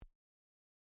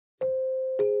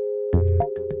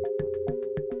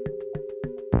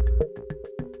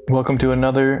Welcome to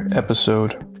another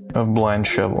episode of Blind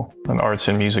Shovel, an arts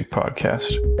and music podcast.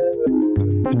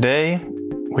 Today,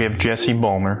 we have Jesse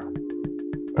Balmer,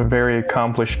 a very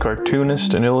accomplished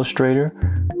cartoonist and illustrator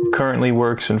who currently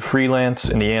works in freelance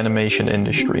in the animation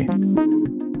industry.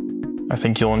 I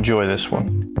think you'll enjoy this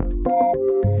one.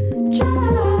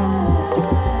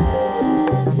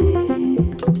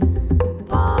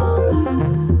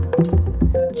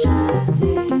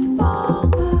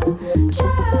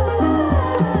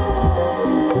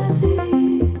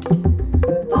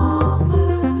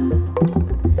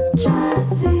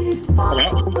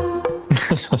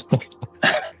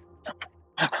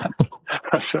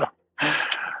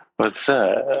 What's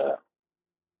How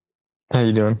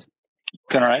you doing?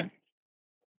 Doing all right?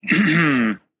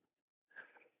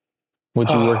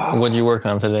 What'd you work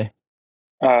on today?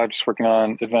 Just working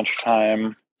on Adventure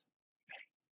Time,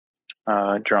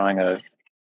 drawing a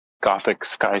gothic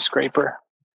skyscraper.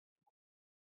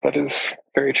 That is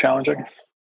very challenging.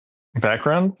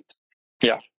 Background?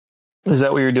 Yeah. Is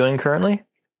that what you're doing currently?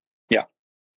 Yeah.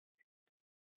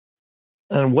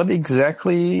 And what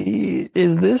exactly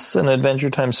is this? An Adventure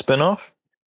Time spinoff?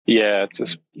 Yeah, it's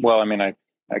just, well, I mean, I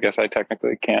guess I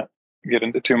technically can't get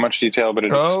into too much detail, but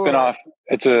it's a spinoff.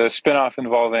 It's a spinoff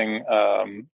involving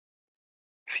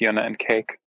Fiona and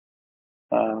Cake.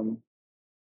 And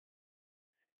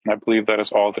I believe that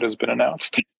is all that has been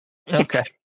announced. Okay.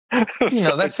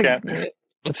 So that's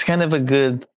kind of a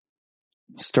good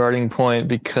starting point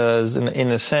because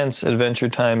in a sense, Adventure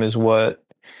Time is what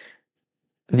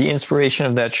the inspiration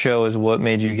of that show is what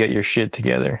made you get your shit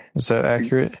together. Is that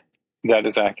accurate? That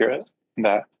is accurate.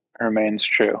 That remains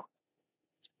true.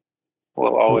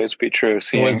 Will always be true.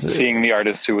 Seeing the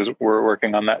artists who were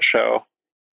working on that show,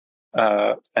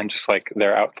 and just like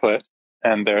their output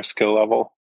and their skill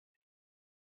level,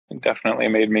 it definitely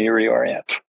made me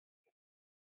reorient.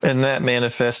 And that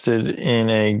manifested in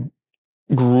a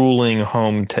grueling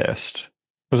home test.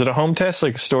 Was it a home test,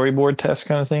 like a storyboard test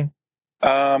kind of thing?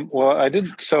 Well, I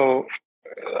did. So,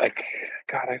 like,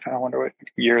 God, I wonder what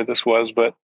year this was,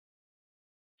 but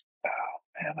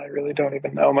man, I really don't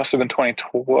even know. It must have been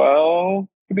 2012,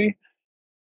 maybe,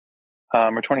 or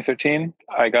 2013.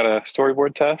 I got a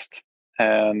storyboard test,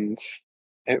 and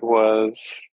that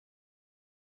was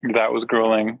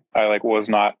grueling. I was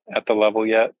not at the level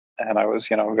yet, and I was,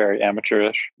 very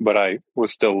amateurish, but I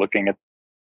was still looking at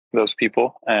those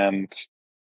people and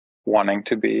wanting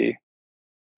to be,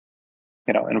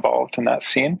 involved in that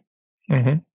scene.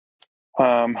 Mm-hmm.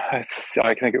 I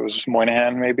think it was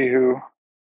Moynihan maybe who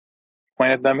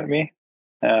pointed them at me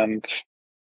and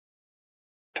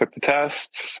took the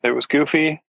test. It was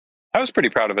goofy. I was pretty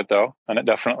proud of it though. And it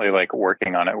definitely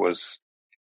working on it was,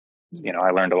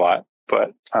 I learned a lot,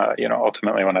 but,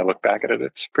 ultimately when I look back at it,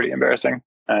 it's pretty embarrassing.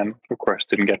 And of course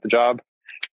didn't get the job.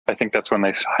 I think that's when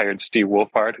they hired Steve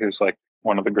Wolfhard, who's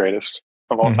one of the greatest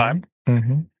of all time.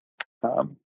 Mm-hmm.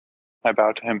 I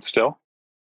bow to him still.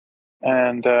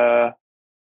 And, and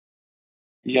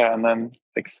then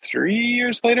 3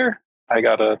 years later, I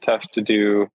got a test to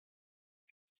do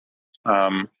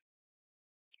one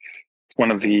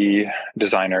of the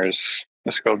designers,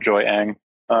 this girl Joy Ang.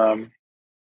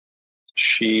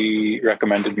 She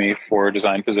recommended me for a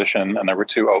design position, and there were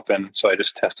two open, so I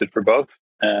just tested for both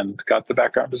and got the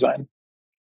background design.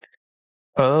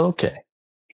 Okay.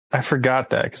 I forgot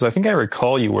that because I think I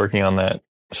recall you working on that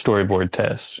storyboard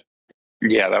test.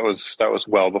 Yeah, that was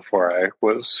well before I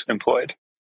was employed.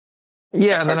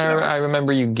 Yeah, and then I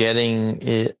remember you getting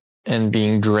it and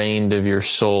being drained of your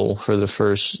soul for the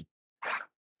first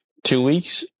 2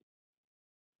 weeks.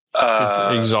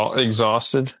 Just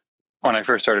exhausted. When I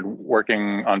first started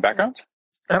working on backgrounds?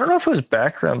 I don't know if it was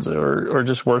backgrounds or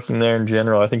just working there in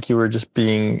general. I think you were just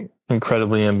being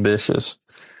incredibly ambitious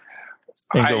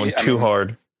and going too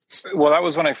hard. Well, that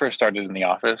was when I first started in the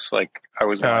office. I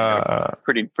was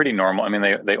pretty normal. I mean,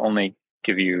 they only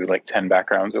give you 10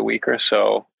 backgrounds a week or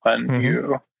so when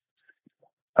you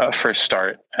first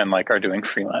start and are doing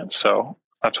freelance. So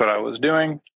that's what I was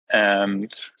doing,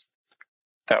 and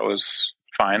that was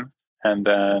fine. And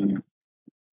then,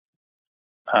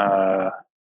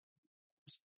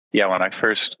 when I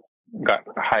first got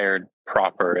hired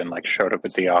proper and showed up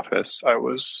at the office, I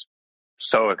was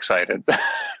so excited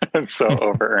and so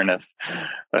over earnest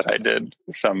that I did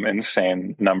some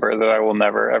insane number that I will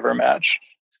never ever match.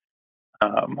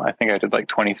 I think I did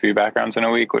 23 backgrounds in a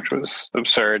week, which was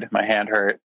absurd. My hand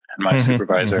hurt, and my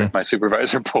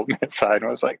supervisor pulled me aside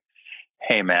and was like,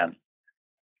 "Hey, man,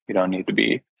 you don't need to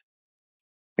be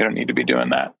doing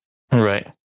that." Right.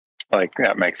 Like,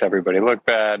 that makes everybody look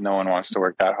bad. No one wants to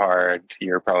work that hard.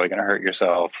 You're probably going to hurt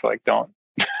yourself. Like, don't,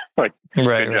 like,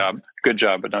 Right. good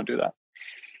job, but don't do that.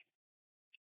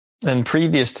 And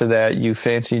previous to that, you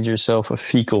fancied yourself a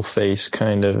fecal face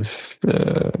kind of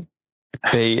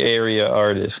Bay Area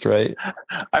artist, right?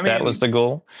 I mean, that was the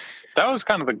goal? That was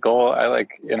kind of the goal. I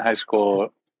like in high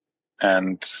school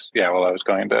and while I was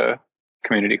going to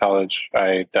community college,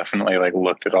 I definitely like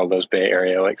looked at all those Bay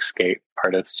Area like skate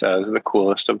artists as the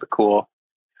coolest of the cool.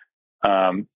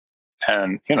 And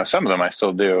some of them I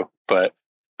still do, but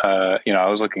I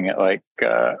was looking at like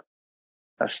that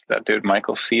dude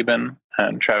Michael Sieben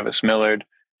and Travis Millard,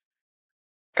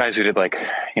 guys who did like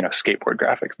skateboard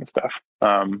graphics and stuff.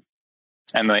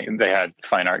 And they had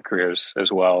fine art careers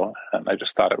as well, and I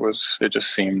just thought it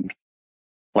just seemed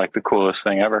like the coolest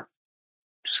thing ever.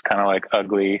 Just kind of like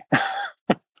ugly,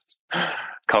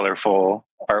 colorful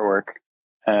artwork,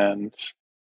 and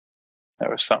there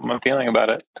was something appealing about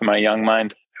it to my young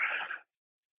mind.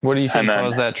 What do you think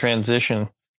caused that transition?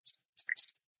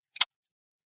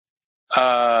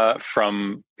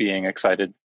 From being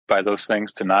excited by those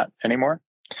things to not anymore.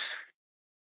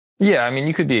 Yeah, I mean,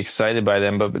 you could be excited by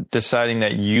them, but deciding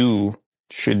that you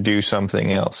should do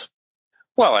something else.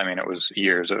 Well, I mean, it was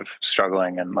years of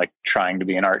struggling and like trying to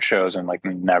be in art shows and like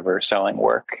never selling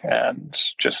work and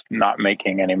just not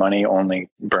making any money, only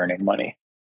burning money.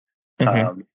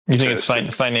 Mm-hmm. You think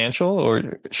it's financial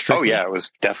or strictly? Oh yeah, it was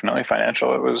definitely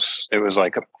financial. It was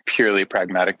like a purely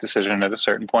pragmatic decision at a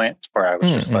certain point where I was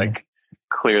just like,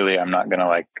 clearly I'm not going to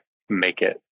like make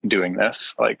it doing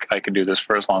this. Like, I could do this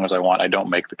for as long as I want. I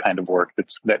don't make the kind of work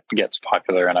that gets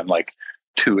popular, and I'm like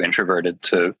too introverted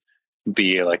to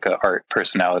be like an art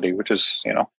personality, which is,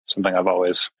 something I've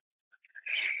always,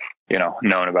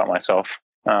 known about myself.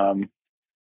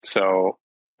 So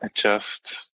I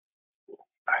just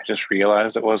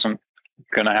realized it wasn't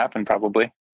going to happen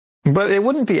probably. But it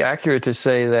wouldn't be accurate to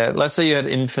say that, let's say you had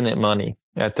infinite money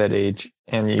at that age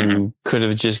and you could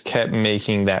have just kept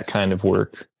making that kind of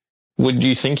work. Would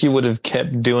you think you would have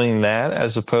kept doing that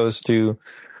as opposed to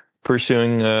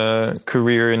pursuing a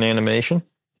career in animation?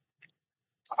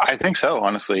 I think so,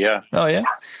 honestly. Yeah. Oh yeah.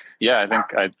 Yeah. I think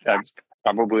I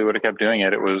probably would have kept doing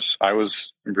it. I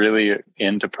was really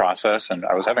into process, and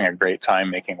I was having a great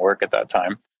time making work at that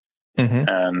time. Mm-hmm.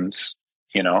 And,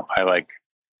 I like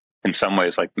in some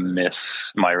ways like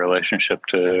miss my relationship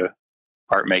to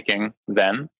art making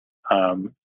then.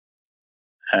 And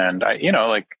I,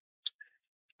 like,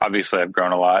 obviously I've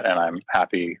grown a lot and I'm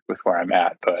happy with where I'm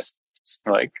at, but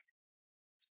like,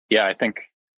 yeah, I think,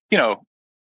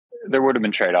 there would have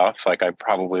been trade-offs. Like, I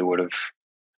probably would have,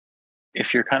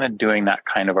 if you're kind of doing that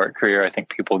kind of art career, I think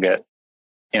people get,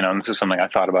 and this is something I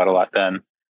thought about a lot then,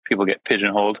 people get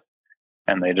pigeonholed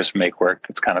and they just make work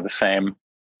that's kind of the same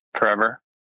forever.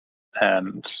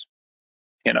 And,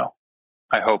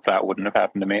 I hope that wouldn't have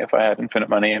happened to me if I had infinite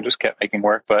money and just kept making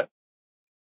work. But,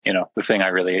 the thing I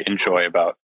really enjoy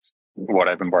about what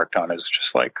I've embarked on is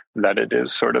just like that it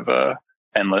is sort of a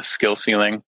endless skill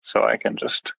ceiling. So I can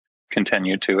just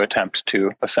continue to attempt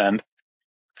to ascend.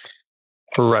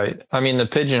 Right. I mean, the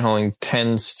pigeonholing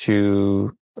tends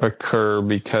to occur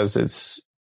because it's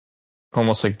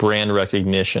almost like brand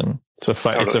recognition.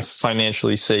 Totally. It's a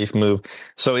financially safe move.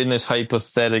 So in this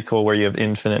hypothetical where you have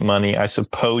infinite money, I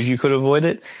suppose you could avoid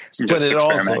it. But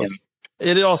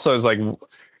it also is like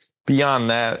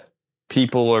beyond that,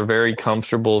 people are very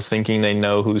comfortable thinking they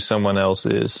know who someone else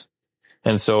is.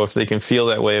 And so if they can feel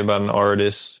that way about an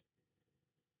artist,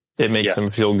 it makes them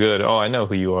feel good. Oh, I know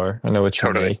who you are. I know what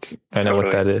you make. I know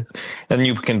what that is. And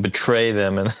you can betray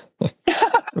them and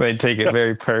they take it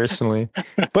very personally.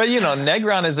 But,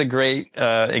 Negron is a great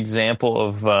example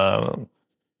of,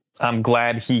 I'm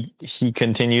glad he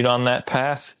continued on that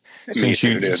path since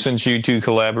you two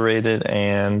collaborated.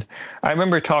 And I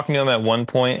remember talking to him at one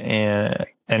point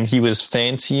and he was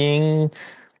fancying,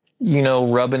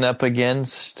 rubbing up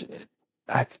against,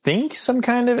 I think, some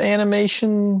kind of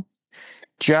animation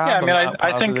job. Yeah,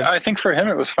 I mean, I think for him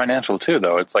it was financial too,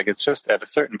 though. It's like, it's just at a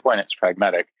certain point it's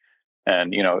pragmatic.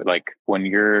 And, like when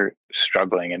you're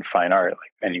struggling in fine art,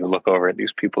 like, and you look over at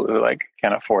these people who like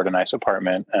can afford a nice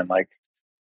apartment and like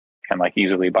can like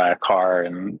easily buy a car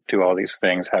and do all these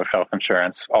things, have health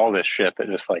insurance, all this shit that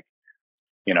just like,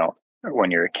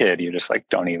 when you're a kid, you just like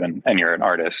don't even, and you're an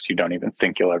artist, you don't even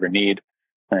think you'll ever need.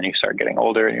 And then you start getting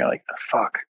older and you're like, oh,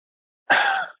 fuck.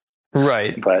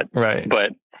 Right.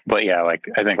 But yeah, like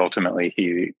I think ultimately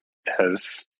he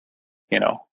has,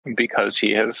 because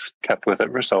he has kept with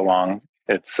it for so long,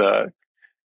 it's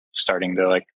starting to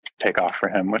like take off for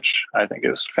him, which I think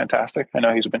is fantastic. I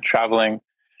know he's been traveling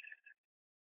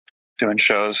doing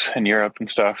shows in Europe and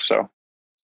stuff. So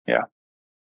yeah.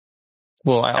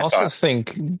 Well, I also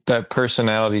think that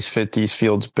personalities fit these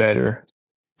fields better.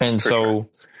 And so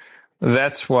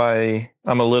that's why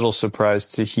I'm a little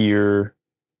surprised to hear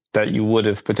that you would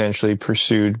have potentially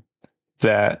pursued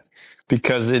that,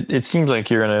 because it seems like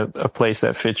you're in a place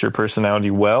that fits your personality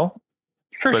well.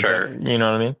 For sure. You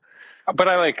know what I mean? But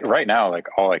I like right now, like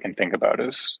all I can think about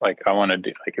is like, I want to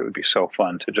do, like, it would be so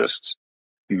fun to just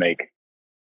make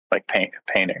like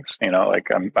paintings, you know, like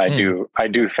I do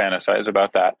fantasize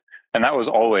about that. And that was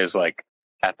always like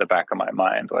at the back of my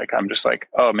mind. Like, I'm just like,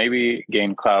 oh, maybe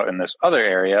gain clout in this other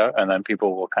area. And then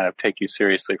people will kind of take you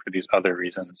seriously for these other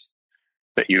reasons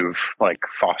that you've like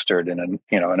fostered in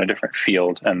a different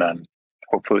field. And then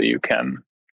hopefully you can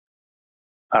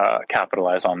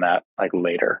capitalize on that like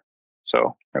later.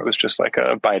 So it was just like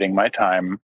a biding my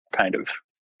time kind of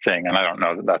thing. And I don't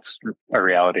know that that's a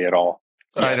reality at all.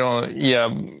 I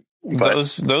don't,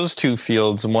 but those two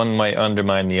fields, one might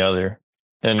undermine the other.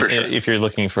 And if you're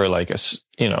looking for like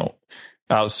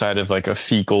outside of like a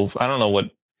fecal, I don't know what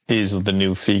is the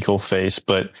new fecal face,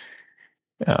 but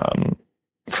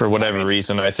for whatever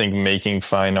reason, I think making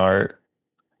fine art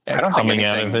coming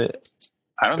out of it.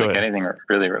 I don't think anything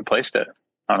really replaced it,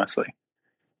 honestly.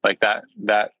 Like that,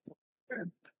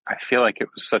 I feel like it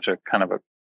was such a kind of a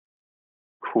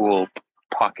cool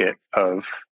pocket of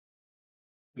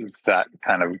that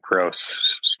kind of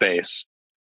gross space.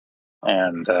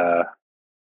 And,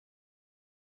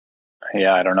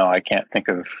 I don't know. I can't think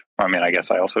of, I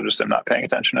guess I also just am not paying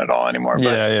attention at all anymore. But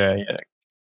yeah.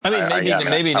 I mean,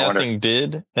 maybe nothing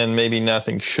did, and maybe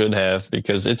nothing should have,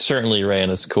 because it certainly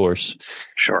ran its course.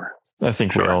 Sure. I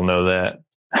think we all know that.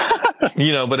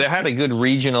 But it had a good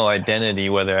regional identity,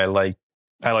 whether I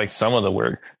like some of the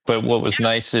work. But what was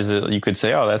nice is that you could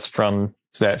say, oh, that's from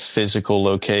that physical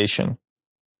location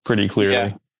pretty clearly.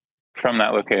 Yeah. From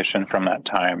that location, from that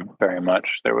time, very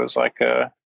much. There was like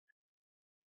a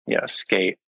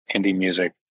skate, indie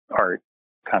music, art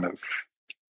kind of,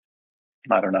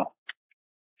 I don't know,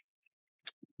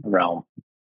 realm,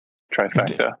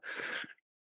 trifecta.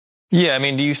 Yeah, I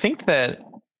mean, do you think that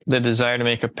the desire to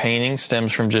make a painting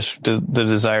stems from just the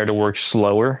desire to work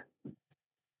slower?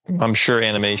 I'm sure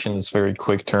animation is very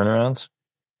quick turnarounds.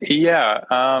 Yeah,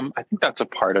 I think that's a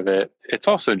part of it. It's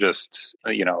also just,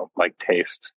 like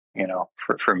taste,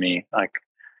 for me. Like,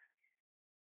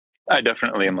 I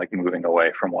definitely am like moving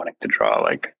away from wanting to draw,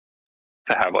 like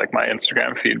to have like my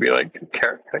Instagram feed be like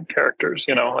characters,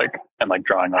 and like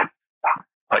drawing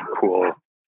like cool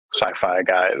sci-fi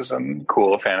guys and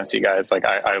cool fantasy guys. Like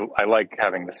I like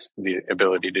having the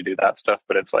ability to do that stuff,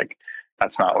 but it's like,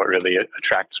 that's not what really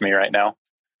attracts me right now.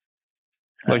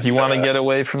 Like, you want to get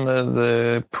away from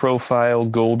the profile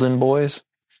golden boys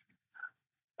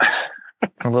a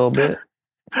little bit?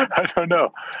 I don't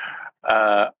know.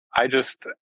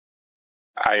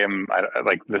 I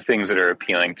like the things that are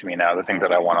appealing to me now, the things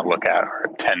that I want to look at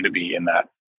tend to be in that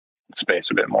space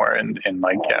a bit more, and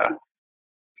like,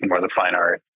 more the fine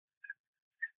art,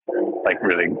 like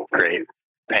really great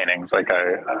paintings. Like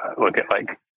I look at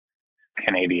like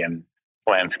Canadian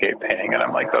landscape painting and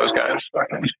I'm like, those guys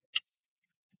fucking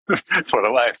for the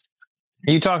life.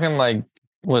 Are you talking like,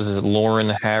 was it Lauren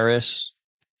Harris?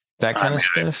 That kind of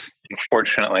stuff?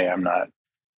 Unfortunately, I'm not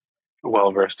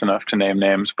well versed enough to name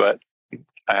names, but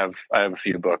I have a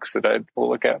few books that I will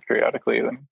look at periodically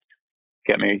and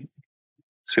get me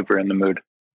super in the mood.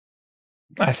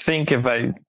 I think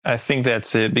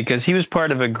that's it, because he was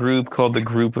part of a group called the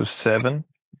Group of Seven.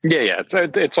 Yeah.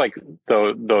 It's like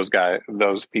those guys,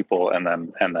 those people, and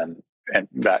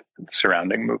that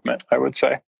surrounding movement, I would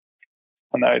say.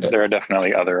 And there are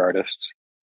definitely other artists.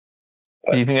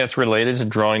 Do you think that's related to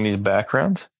drawing these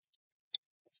backgrounds?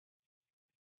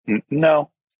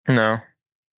 No, not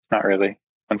really.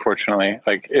 Unfortunately,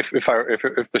 like if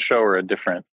the show were a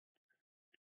different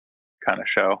kind of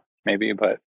show, maybe,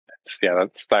 but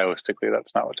that's stylistically,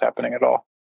 that's not what's happening at all.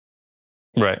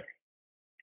 Right.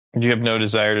 You have no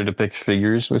desire to depict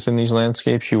figures within these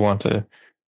landscapes. You want to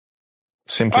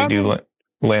simply do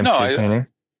landscape painting.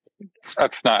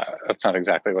 That's not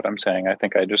exactly what I'm saying. I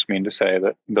think I just mean to say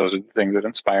that those are the things that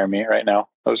inspire me right now.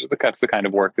 That's the kind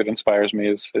of work that inspires me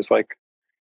is like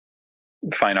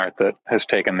fine art that has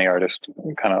taken the artist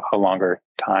kind of a longer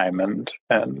time, and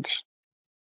I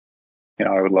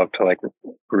would love to like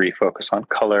refocus on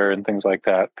color and things like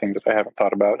that, things that I haven't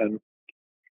thought about in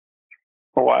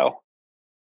a while.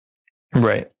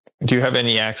 Right. Do you have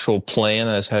any actual plan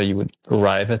as how you would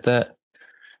arrive at that?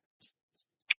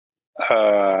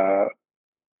 Like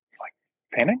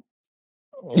painting?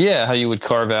 Yeah, how you would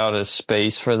carve out a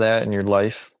space for that in your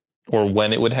life, or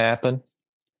when it would happen?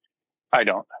 I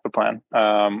don't have a plan.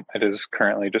 It is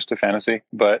currently just a fantasy,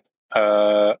 but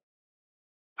I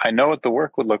know what the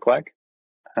work would look like,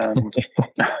 and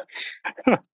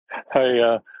I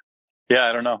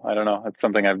don't know. I don't know. It's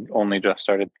something I've only just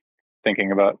started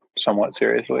thinking about somewhat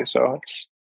seriously, so it's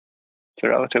a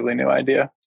relatively new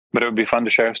idea. But it would be fun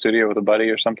to share a studio with a buddy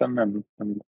or something, and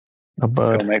A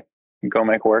bud. go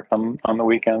make work on the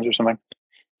weekends or something.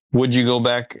 Would you go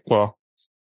back? Well,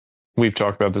 we've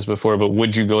talked about this before, but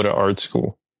would you go to art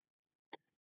school?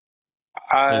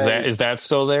 Is that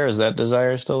still there? Is that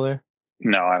desire still there?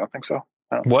 No, I don't think so.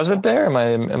 Was it there? Am I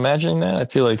imagining that? I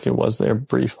feel like it was there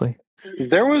briefly.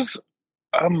 There was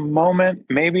a moment,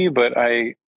 maybe, but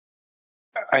I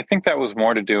think that was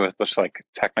more to do with just like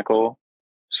technical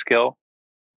skill.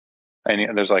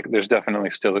 And there's definitely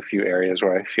still a few areas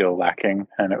where I feel lacking,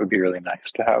 and it would be really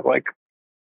nice to have like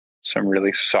some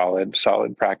really solid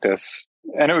practice.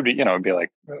 And it would be, it'd be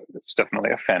like, it's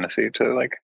definitely a fantasy to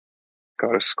like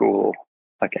go to school,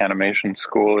 like animation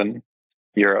school in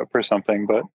Europe or something,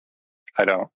 but I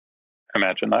don't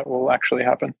imagine that will actually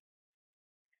happen.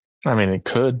 I mean, it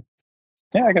could.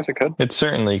 Yeah, I guess it could. It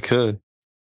certainly could.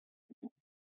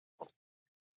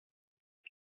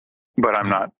 But I'm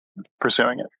not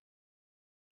pursuing it.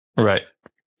 Right.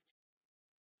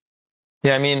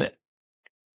 Yeah, I mean,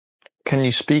 can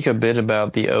you speak a bit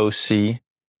about the OC?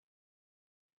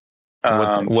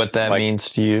 What that means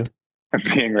to you?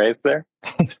 Being raised there?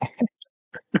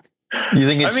 You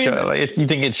think you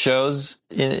think it shows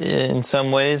in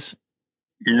some ways?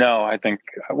 No, I think.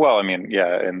 Well, I mean,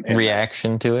 yeah. In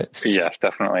reaction to it. Yes,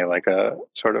 definitely, like a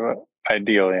sort of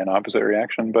ideally an opposite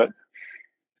reaction, but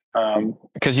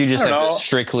because you just have a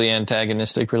strictly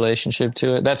antagonistic relationship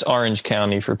to it. That's Orange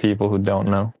County for people who don't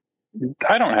know.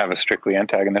 I don't have a strictly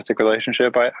antagonistic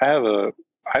relationship. I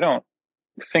don't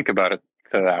think about it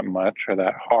that much or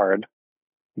that hard,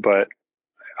 but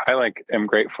I am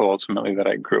grateful ultimately that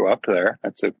I grew up there.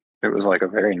 It was like a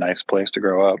very nice place to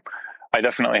grow up. I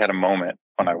definitely had a moment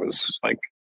when I was like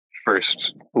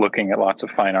first looking at lots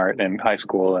of fine art in high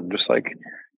school and just like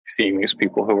seeing these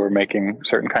people who were making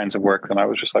certain kinds of work, and I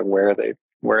was just like, where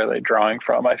are they drawing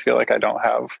from? I feel like I don't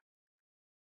have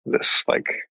this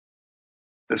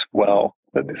well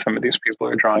that some of these people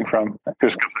are drawing from,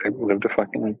 just because I lived a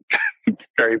fucking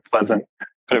had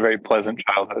a very pleasant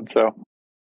childhood. So,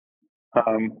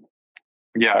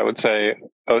 yeah, I would say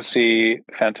OC,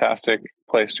 fantastic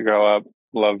place to grow up.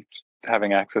 Loved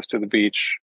having access to the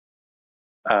beach.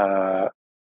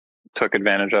 Took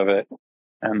advantage of it.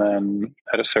 And then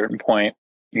at a certain point,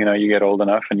 you get old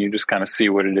enough and you just kind of see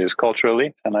what it is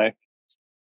culturally. And I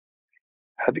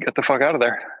had to get the fuck out of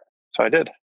there. So I did.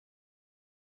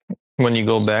 When you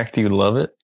go back, do you love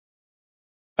it?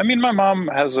 I mean, my mom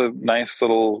has a nice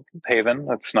little haven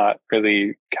that's not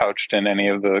really couched in any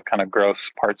of the kind of gross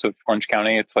parts of Orange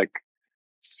County. It's like,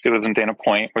 she lives in Dana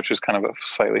Point, which is kind of a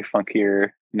slightly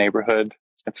funkier neighborhood.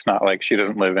 It's not like she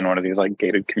doesn't live in one of these like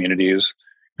gated communities.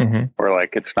 Mm-hmm. Or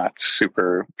like it's not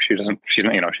super. She's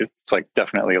like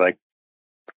definitely like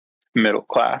middle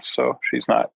class, so she's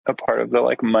not a part of the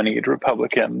like moneyed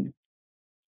Republican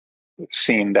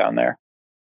scene down there,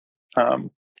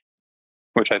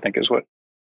 which I think is what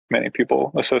many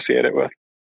people associate it with.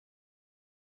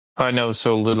 I know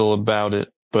so little about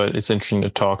it, but it's interesting to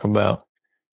talk about,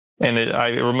 and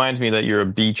it reminds me that you're a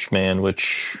beach man,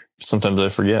 which sometimes I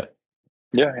forget.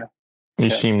 Yeah. You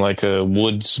seem like a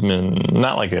woodsman,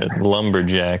 not like a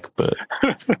lumberjack, but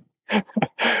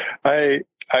I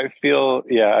feel,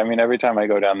 yeah. I mean, every time I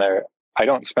go down there, I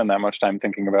don't spend that much time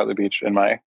thinking about the beach in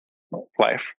my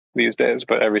life these days.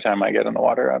 But every time I get in the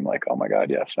water, I'm like, oh my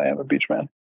god, yes, I am a beach man.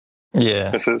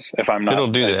 Yeah, if I'm not, it'll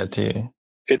do that to you.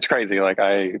 It's crazy. Like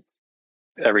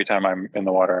every time I'm in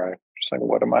the water, I just like,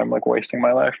 what am I? I'm like wasting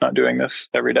my life not doing this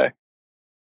every day.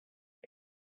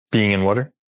 Being in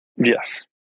water? Yes.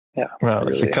 Yeah. Well,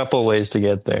 there's a couple ways to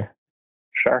get there.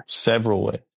 Sure. Several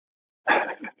ways.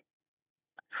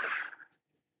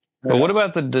 But what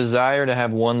about the desire to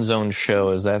have one's own show?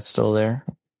 Is that still there?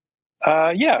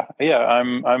 Yeah.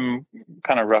 I'm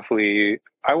kind of roughly.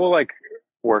 I will like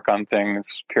work on things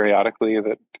periodically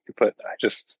but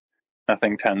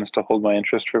nothing tends to hold my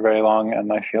interest for very long,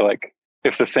 and I feel like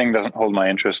if the thing doesn't hold my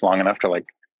interest long enough to like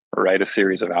write a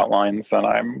series of outlines,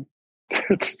 then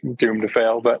it's doomed to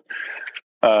fail. But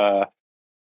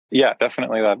yeah,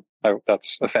 definitely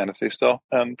that's a fantasy still,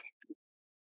 and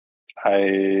I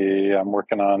am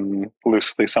working on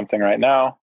loosely something right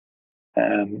now,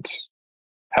 and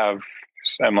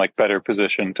I'm like better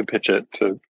positioned to pitch it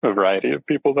to a variety of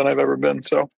people than I've ever been.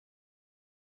 So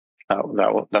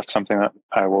that's something that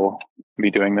I will be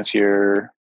doing this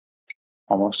year,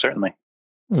 almost certainly.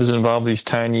 Does it involve these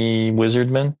tiny wizard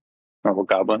men? Oh, well,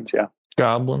 goblins, yeah.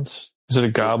 Goblins? Is it a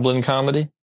goblin comedy?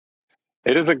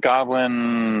 It is a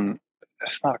goblin.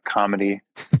 It's not a comedy.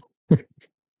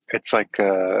 It's like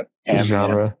a It's a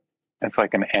genre. It's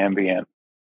like an ambient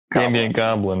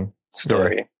Goblin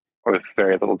story with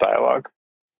very little dialogue.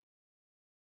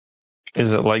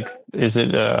 Is it like? Is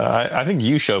it? I think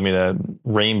you showed me that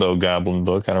Rainbow Goblin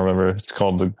book. I don't remember. It's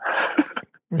called the.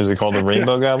 Is it called the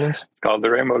Rainbow Goblins? It's called the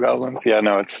Rainbow Goblins. Yeah,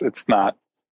 no, it's not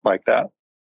like that.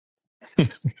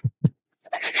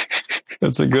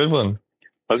 That's a good one.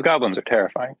 Those goblins are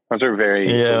terrifying. Those are very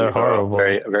horrible.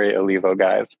 very Illevo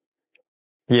guys.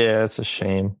 Yeah, it's a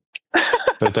shame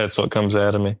that that's what comes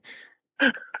out of me.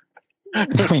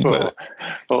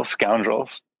 little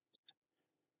scoundrels.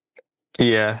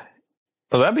 Yeah.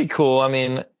 Well, that'd be cool. I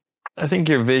mean, I think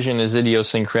your vision is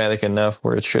idiosyncratic enough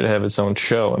where it should have its own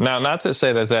show. Now, not to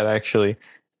say that actually,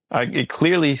 it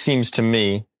clearly seems to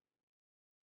me,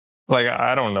 like,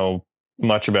 I don't know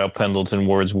much about Pendleton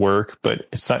Ward's work, but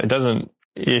it doesn't,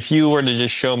 if you were to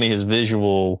just show me his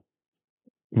visual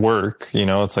work,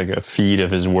 it's like a feed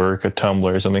of his work, a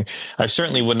Tumblr or something, I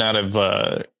certainly would not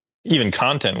have, even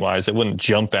content-wise, it wouldn't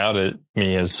jump out at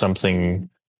me as something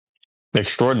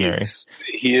extraordinary.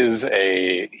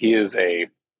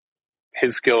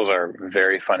 His skills are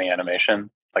very funny animation,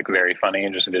 like very funny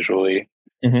and just visually,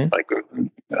 like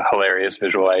hilarious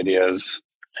visual ideas.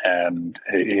 And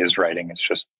his writing is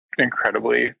just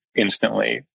incredibly,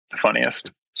 instantly the funniest.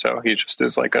 So he just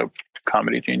is like a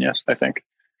comedy genius, I think.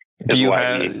 Do you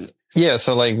have,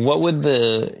 so like, what would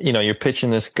you're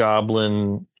pitching this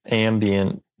goblin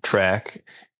ambient track.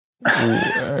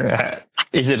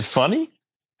 Is it funny?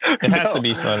 It has to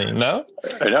be funny. No?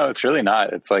 No, it's really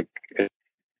not. It's like,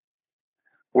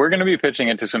 we're going to be pitching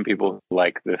it to some people who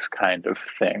like this kind of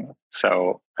thing.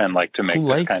 So, and like to make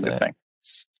this kind of thing.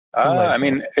 I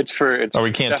mean, it's for, oh,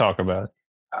 we can't talk about it.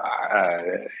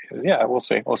 Yeah, we'll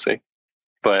see. We'll see.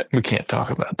 But we can't talk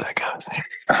about that kind of thing.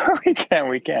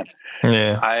 We can.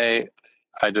 Yeah.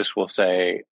 I just will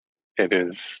say it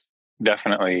is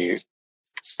definitely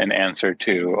an answer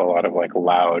to a lot of like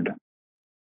loud,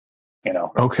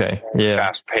 okay, yeah,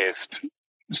 fast-paced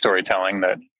storytelling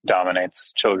that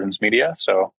dominates children's media.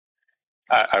 So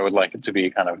I would like it to be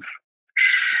kind of,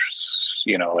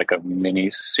 like a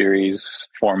mini series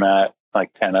format,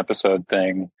 like 10 episode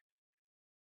thing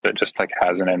that just like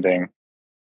has an ending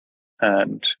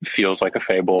and feels like a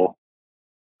fable.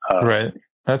 Right.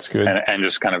 That's good. And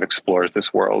just kind of explores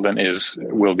this world and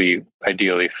will be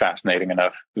ideally fascinating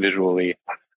enough visually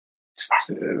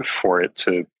for it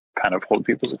to kind of hold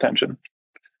people's attention.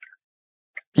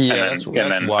 Yeah,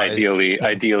 and then wise.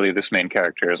 Ideally, this main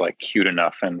character is like cute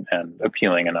enough and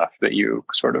appealing enough that you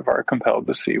sort of are compelled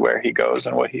to see where he goes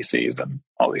and what he sees and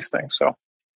all these things. So,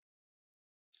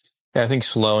 yeah, I think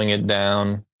slowing it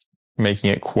down, making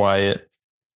it quiet,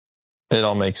 it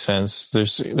all makes sense.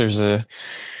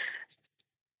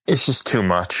 It's just too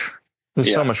much.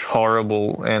 There's so much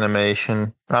horrible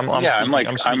animation.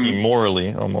 I'm speaking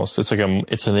morally almost. It's like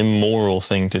it's an immoral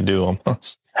thing to do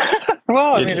almost.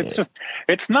 Well, I mean,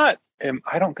 it's not,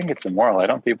 I don't think it's immoral. I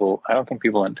don't think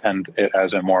people intend it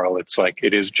as immoral. It's like,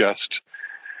 it is just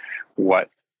what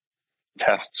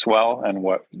tests well and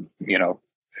what,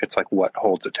 it's like what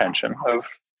holds attention of.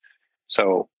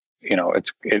 So,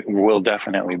 it will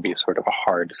definitely be sort of a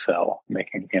hard sell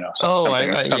making,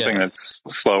 something that's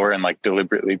slower and like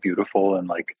deliberately beautiful and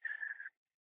like,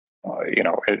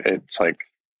 it's like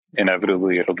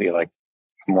inevitably it'll be like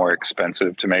more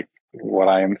expensive to make what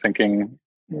I am thinking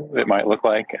it might look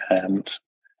like. And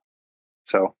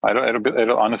so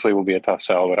it'll honestly will be a tough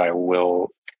sell, but I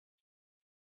will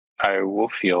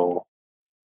feel,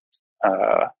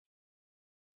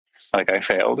 like I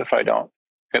failed if I don't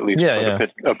at least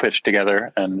put a pitch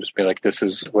together and just be like, this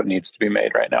is what needs to be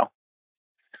made right now.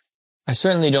 I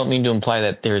certainly don't mean to imply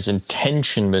that there's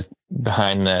intention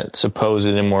behind that supposed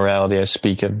immorality I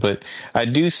speak of, but I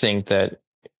do think that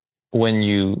when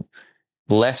you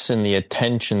lessen the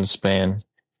attention span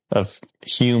of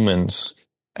humans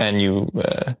and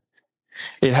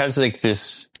it has like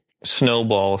this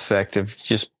snowball effect of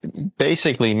just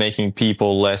basically making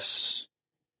people less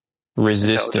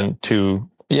resistant to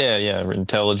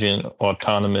intelligent,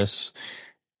 autonomous,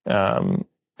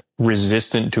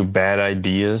 resistant to bad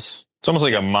ideas. It's almost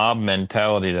like a mob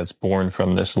mentality that's born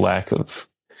from this lack of focus.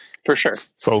 For sure.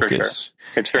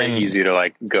 It's very easy to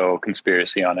like go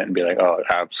conspiracy on it and be like, oh,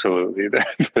 absolutely,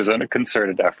 there's a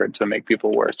concerted effort to make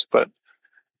people worse. But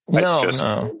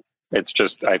it's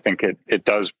just I think it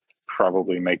does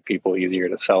probably make people easier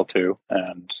to sell to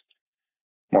and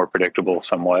more predictable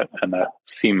somewhat, and that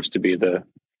seems to be the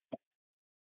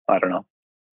I don't know,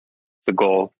 the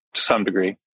goal to some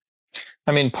degree.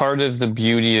 I mean, part of the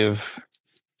beauty of,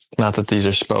 not that these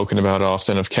are spoken about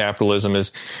often, of capitalism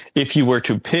is if you were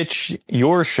to pitch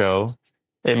your show,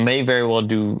 it may very well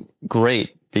do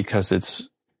great because it's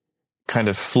kind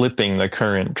of flipping the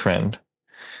current trend.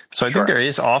 So I think there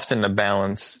is often a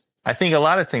balance. I think a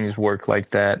lot of things work like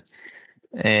that.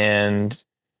 And,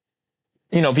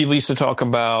 people used to talk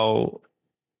about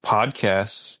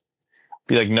podcasts,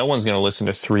 be like, no one's going to listen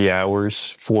to 3 hours,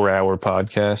 4-hour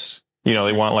podcasts. They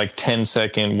want like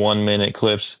 10-second, 1-minute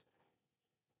clips.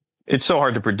 It's so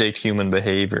hard to predict human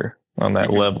behavior on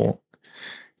that level.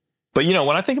 But,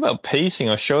 when I think about pacing,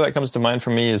 a show that comes to mind for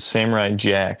me is Samurai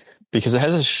Jack, because it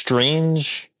has a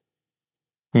strange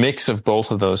mix of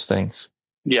both of those things.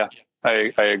 Yeah,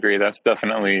 I agree. That's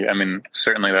definitely,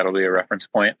 certainly that'll be a reference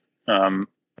point.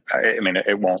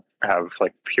 It won't have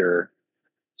like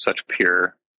such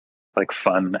pure, like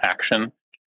fun action,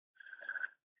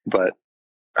 but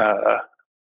I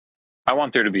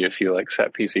want there to be a few like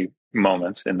set piecey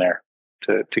moments in there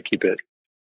to keep it,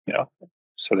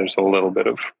 so there's a little bit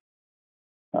of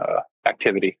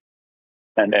activity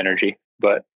and energy,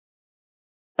 but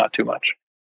not too much.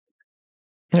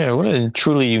 Yeah, what a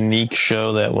truly unique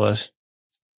show that was.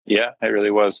 Yeah, it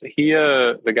really was. He,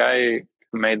 the guy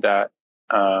who made that,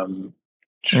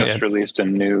 just released a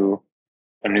new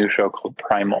show called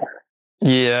Primal.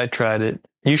 Yeah, I tried it.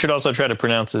 You should also try to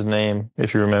pronounce his name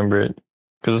if you remember it,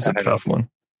 because it's a tough one.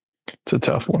 It's a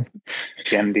tough one.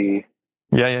 Gendy.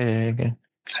 Yeah.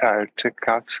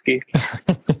 Tartakovsky.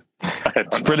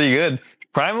 It's pretty good.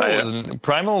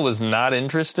 Primal was not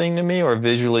interesting to me or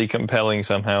visually compelling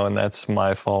somehow, and that's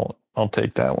my fault. I'll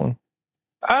take that one.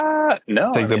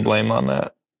 No. Take the blame on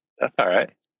that. That's all right.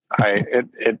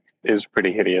 It is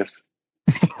pretty hideous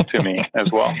to me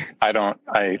as well. I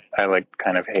like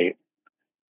kind of hate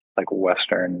like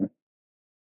Western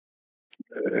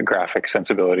graphic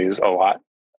sensibilities a lot.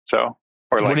 So,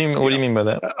 or like, what do you mean by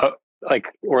that?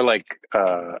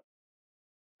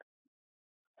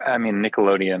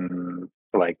 Nickelodeon,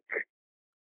 like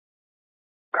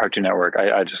Cartoon Network.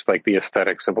 I just like the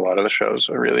aesthetics of a lot of the shows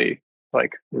are really, I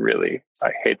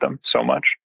hate them so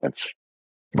much.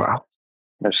 Wow.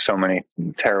 There's so many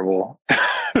terrible,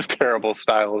 terrible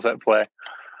styles at play.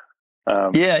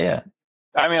 Yeah.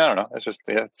 I don't know. It's just,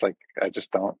 it's like, I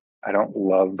don't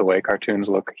love the way cartoons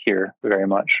look here very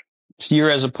much. Here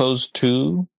as opposed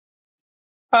to?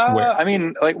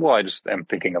 I just am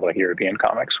thinking of like European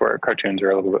comics where cartoons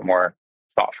are a little bit more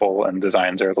thoughtful and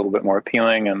designs are a little bit more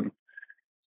appealing and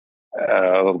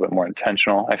a little bit more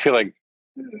intentional. I feel like,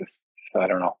 I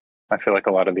don't know. I feel like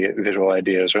a lot of the visual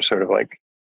ideas are sort of like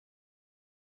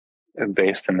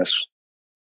based in this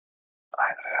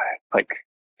like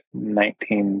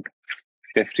 1950s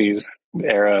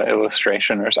era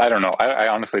illustration, or I don't know. I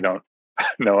honestly don't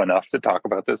know enough to talk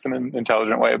about this in an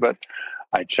intelligent way, but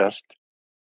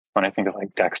when I think of like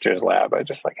Dexter's Lab, I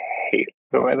just like hate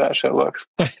the way that shit looks.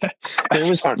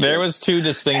 There was 2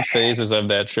 distinct phases of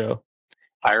that show.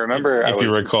 I remember, if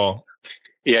you recall.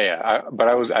 Yeah.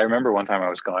 I remember one time I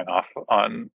was going off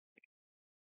on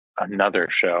another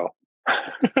show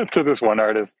to this one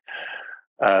artist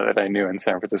that I knew in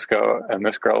San Francisco, and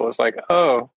this girl was like,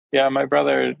 "Oh, yeah, my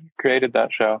brother created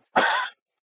that show."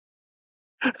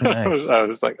 Nice. I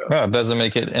was like, "Oh, it doesn't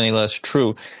make it any less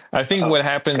true." I think what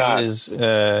happens is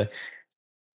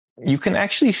you can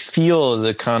actually feel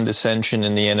the condescension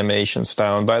in the animation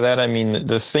style, and by that I mean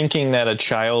the thinking that a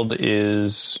child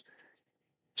is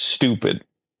stupid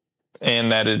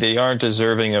and that they aren't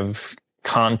deserving of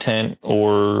content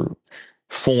or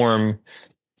form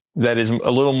that is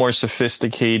a little more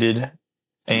sophisticated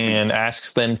and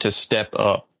asks them to step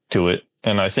up to it.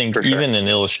 And I think even in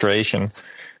illustration,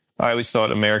 I always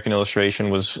thought American illustration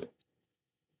was,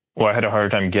 I had a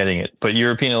hard time getting it, but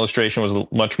European illustration was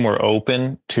much more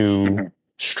open to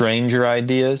stranger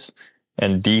ideas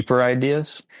and deeper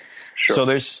ideas. Sure. So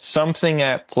there's something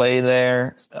at play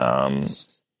there.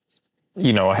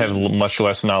 I have much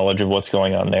less knowledge of what's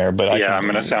going on there, but I'm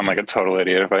going to sound like a total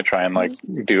idiot if I try and like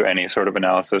do any sort of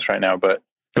analysis right now, but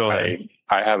go ahead.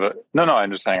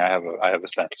 I'm just saying I have a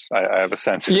sense. I have a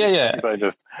sense. Yeah.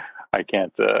 I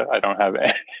can't, I don't have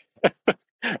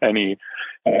any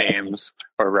names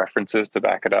or references to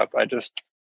back it up. I just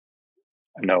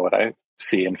know what I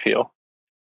see and feel.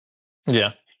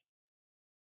 Yeah.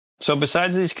 So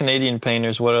besides these Canadian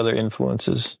painters, what other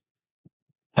influences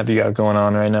have you got going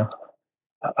on right now?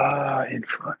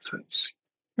 Influences.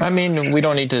 We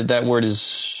don't need to, that word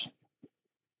is...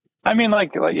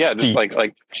 just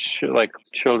like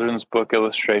children's book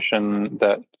illustration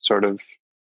that sort of,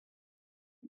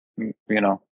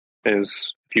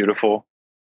 is beautiful.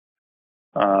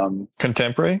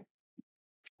 Contemporary?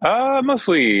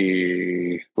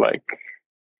 Mostly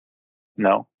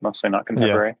mostly not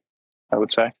contemporary, I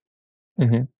would say.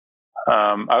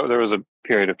 Mm-hmm. There was a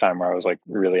period of time where I was like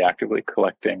really actively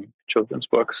collecting children's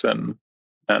books and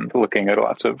looking at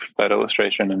lots of that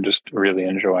illustration and just really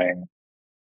enjoying,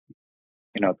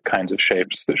 the kinds of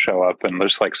shapes that show up and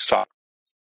just like soft.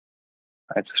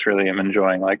 I just really am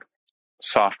enjoying like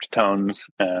soft tones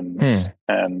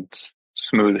and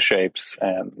smooth shapes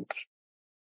and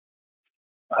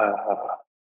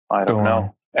I don't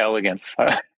know, elegance.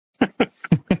 I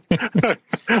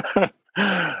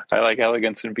like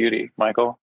elegance and beauty,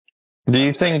 Michael. Do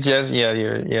you think Jesse?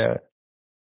 Yeah.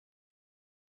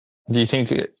 Do you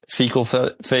think fecal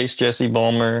face Jesse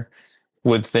Balmer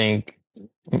would think,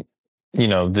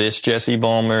 this Jesse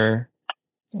Balmer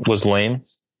was lame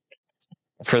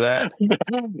for that?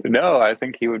 No, I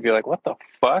think he would be like, "What the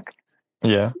fuck?"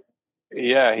 Yeah.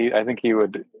 Yeah, I think he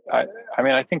would. I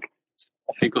mean, I think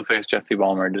fecal face Jesse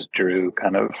Balmer just drew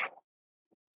kind of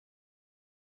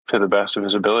to the best of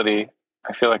his ability.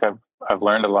 I feel like I've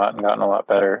learned a lot and gotten a lot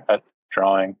better at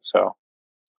drawing. So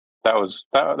that was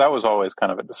always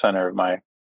kind of at the center of my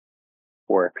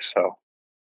work. So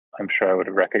I'm sure I would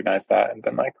have recognized that and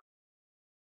been like,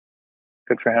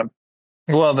 good for him.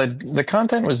 Well, the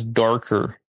content was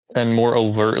darker and more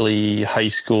overtly high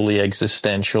schooly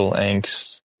existential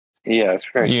angst. Yeah, it's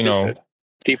very stupid.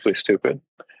 Deeply stupid.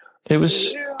 It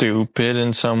was stupid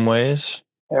in some ways.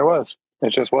 It was.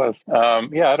 It just was.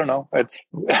 Yeah, I don't know. It's.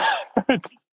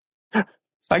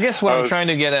 I guess what I'm trying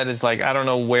to get at is like, I don't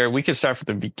know where we could start from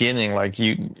the beginning. Like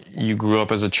you grew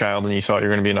up as a child and you thought you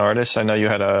were going to be an artist. I know you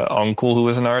had an uncle who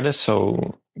was an artist.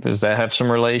 So does that have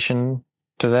some relation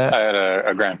to that? I had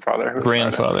a grandfather.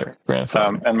 Grandfather.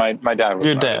 And my dad was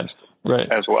your dad, right,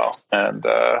 as well. And,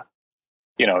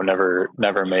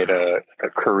 never made a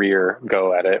career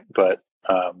go at it, but,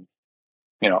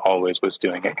 always was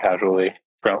doing it casually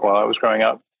while I was growing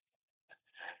up.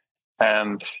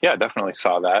 And yeah, definitely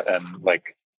saw that and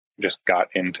like just got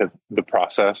into the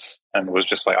process and was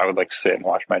just like, I would like sit and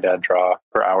watch my dad draw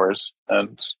for hours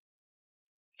and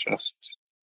just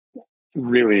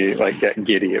really like get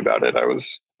giddy about it.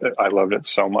 I loved it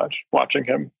so much watching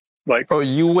him. Like, oh,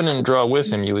 you wouldn't draw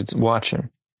with him. You would watch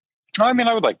him. I mean,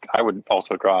 I would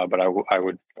also draw, but I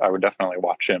would definitely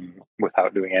watch him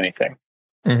without doing anything.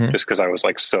 Mm-hmm. Just because I was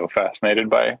like so fascinated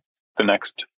by the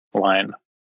next line.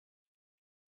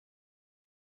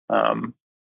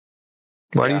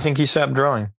 Why do you think he stopped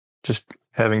drawing? Just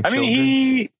having children? I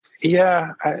mean,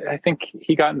 I think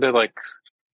he got into like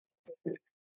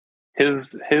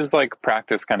his like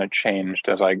practice kind of changed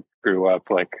as I grew up.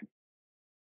 Like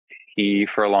he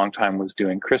for a long time was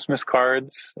doing Christmas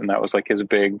cards, and that was like his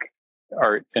big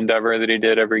art endeavor that he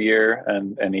did every year,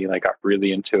 and he like got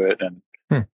really into it and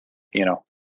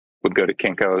would go to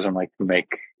Kinko's and like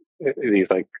make these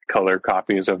like color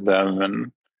copies of them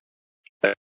and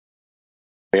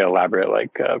elaborate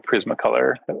like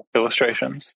Prismacolor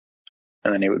illustrations,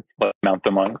 and then he would mount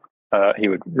them on. He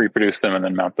would reproduce them and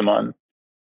then mount them on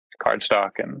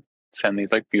cardstock and send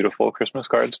these like beautiful Christmas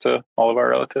cards to all of our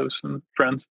relatives and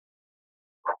friends.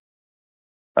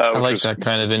 I like that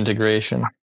kind of integration.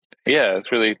 Yeah,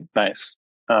 it's really nice.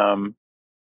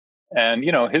 And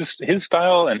his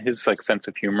style and his like sense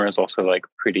of humor is also like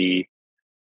pretty.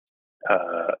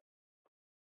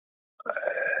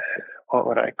 What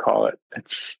would I call it?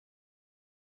 It's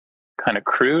kind of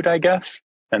crude, I guess.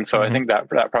 And so I think that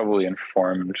probably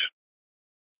informed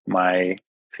my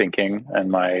thinking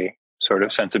and my sort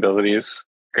of sensibilities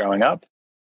growing up.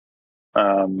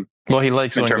 Well, he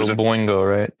likes Oingo Boingo,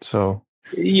 right? So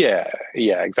yeah,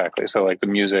 exactly. So like the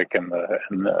music and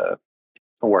the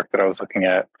work that I was looking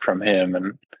at from him,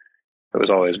 and it was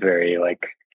always very like,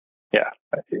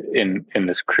 in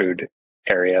this crude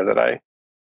area that I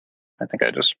think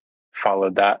I just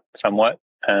followed that somewhat.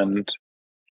 And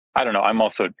I don't know. I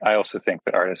also think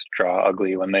that artists draw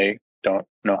ugly when they don't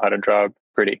know how to draw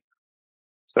pretty.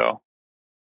 So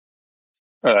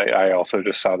I also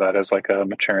just saw that as like a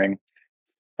maturing,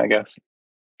 I guess.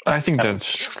 I think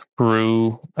that's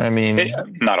true. I mean,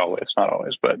 not always,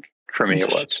 but for me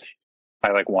it was.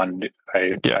 I like wanted.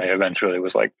 I eventually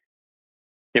was like,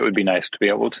 it would be nice to be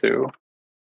able to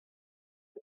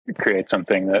create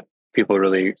something that people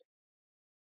really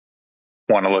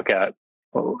want to look at,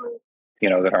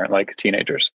 that aren't like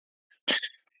teenagers.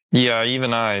 Yeah,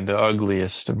 even the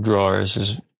ugliest of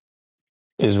drawers,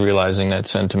 is realizing that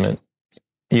sentiment.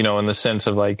 In the sense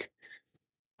of like,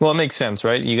 well, it makes sense,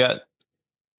 right? You got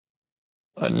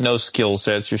no skill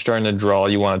sets. You're starting to draw.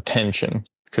 You want attention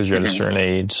because you're at a certain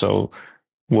age. So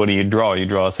what do you draw? You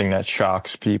draw a thing that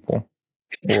shocks people,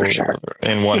 or sure.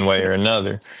 in one way or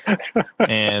another.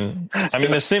 And I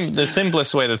mean, the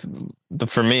simplest way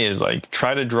for me is like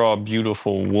try to draw a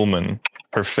beautiful woman,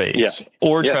 her face, Yes.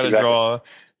 or Yes, try to exactly. draw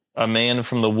a man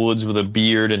from the woods with a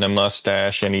beard and a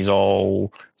mustache, and he's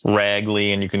all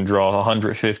raggly, and you can draw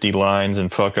 150 lines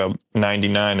and fuck up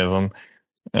 99 of them,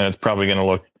 and it's probably going to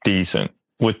look decent.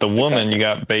 With the woman, Exactly. you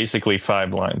got basically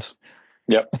 5 lines.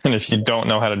 Yep. And if you don't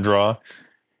know how to draw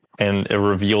and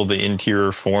reveal the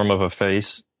interior form of a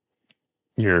face,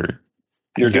 you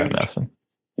got doomed. nothing.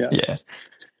 Yeah. Yeah.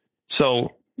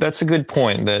 So that's a good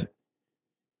point that,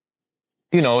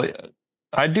 you know,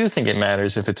 I do think it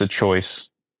matters if it's a choice.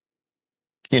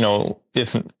 You know,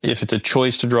 if it's a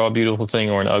choice to draw a beautiful thing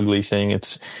or an ugly thing,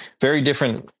 it's very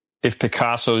different if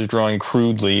Picasso's drawing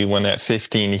crudely when at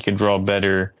 15 he could draw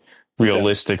better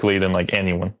realistically than like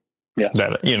anyone. Yes.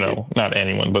 That, you know, not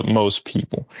anyone, but most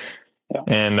people. Yeah.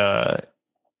 And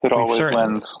it always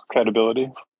lends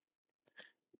credibility.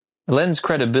 Lends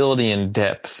credibility and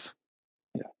depth.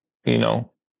 Yeah. You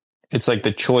know, it's like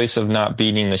the choice of not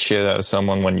beating the shit out of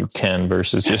someone when you can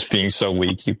versus just being so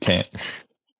weak you can't.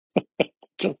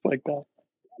 Just like that.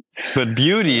 But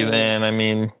beauty, man, I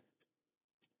mean,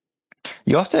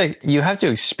 you have to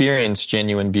experience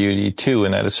genuine beauty too.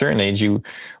 And at a certain age,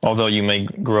 although you may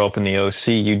grow up in the OC,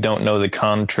 you don't know the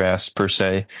contrast per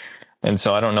se. And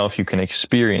so I don't know if you can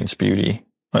experience beauty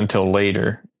until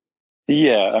later.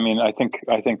 Yeah, I mean, I think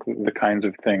the kinds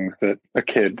of things that a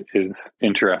kid is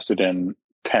interested in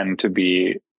tend to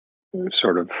be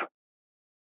sort of,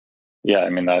 yeah, I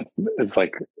mean, that is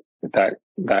like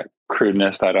that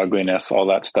crudeness, that ugliness, all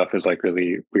that stuff is like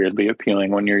really weirdly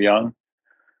appealing when you're young.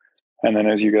 And then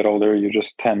as you get older, you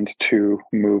just tend to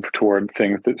move toward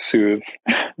things that soothe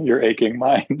your aching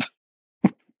mind.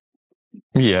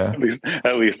 Yeah.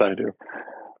 At least I do.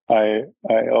 I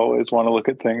always want to look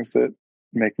at things that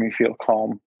make me feel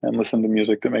calm and listen to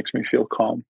music that makes me feel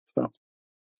calm. So.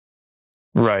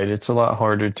 Right. It's a lot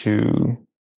harder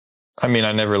I mean,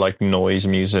 I never liked noise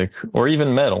music or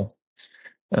even metal.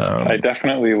 I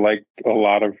definitely like a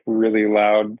lot of really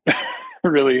loud,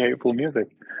 really hateful music.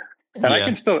 And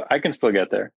I can still get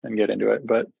there and get into it,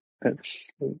 but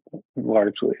it's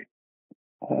largely,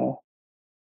 I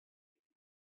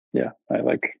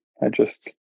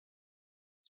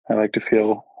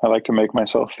like to make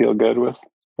myself feel good with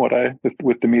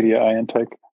with the media I intake.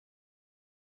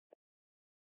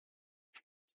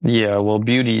 Yeah, well,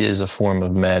 beauty is a form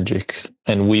of magic,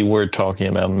 and we were talking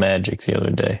about magic the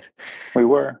other day. We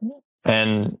were.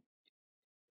 And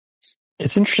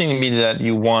it's interesting to me that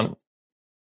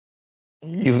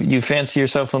you fancy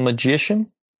yourself a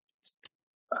magician?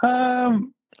 Or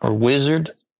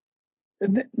wizard?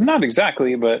 Not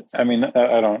exactly, but I mean,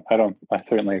 I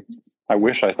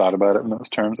wish I thought about it in those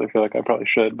terms. I feel like I probably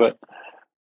should, but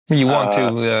you want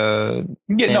to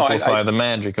amplify the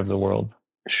magic of the world.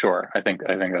 Sure. I think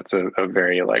that's a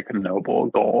very like noble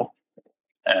goal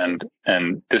and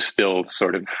distill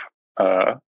sort of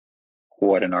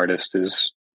what an artist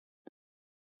is.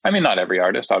 I mean, not every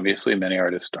artist, obviously. Many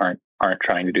artists aren't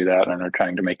trying to do that and are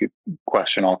trying to make you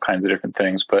question all kinds of different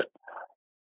things. But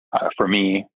for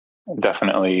me,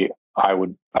 definitely, I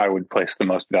would place the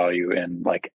most value in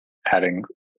like adding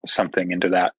something into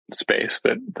that space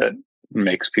that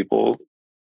makes people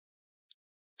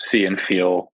see and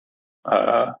feel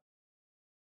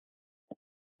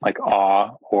like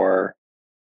awe or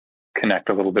connect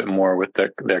a little bit more with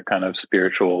their kind of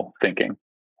spiritual thinking.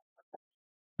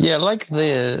 Yeah, like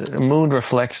the moon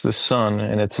reflects the sun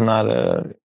and it's not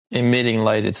emitting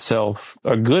light itself.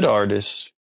 A good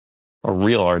artist, a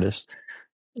real artist,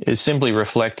 is simply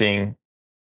reflecting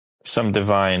some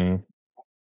divine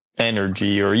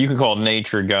energy, or you can call it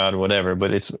nature, God, whatever.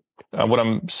 But it's what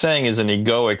I'm saying is an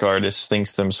egoic artist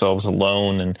thinks themselves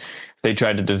alone and they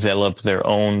try to develop their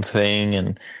own thing.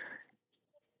 And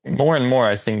more,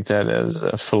 I think that as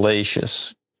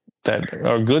fallacious. That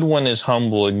a good one is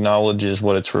humble, acknowledges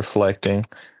what it's reflecting.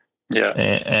 Yeah.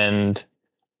 And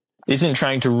isn't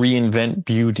trying to reinvent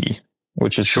beauty,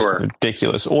 which is just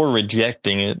ridiculous, or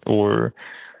rejecting it,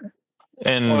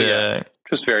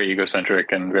 just very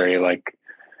egocentric and very like,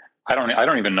 I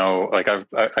don't even know. Like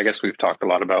I guess we've talked a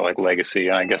lot about like legacy,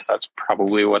 and I guess that's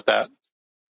probably what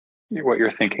you're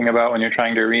thinking about when you're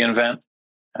trying to reinvent.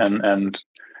 And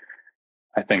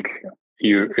I think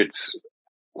it's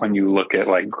when you look at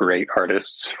like great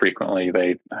artists, frequently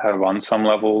they have on some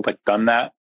level like done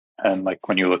that. And like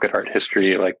when you look at art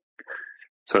history, like,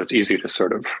 so it's easy to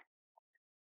sort of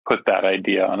put that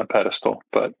idea on a pedestal,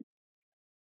 but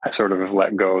I sort of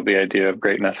let go of the idea of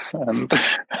greatness and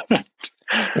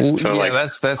So Yeah, like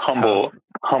that's tough.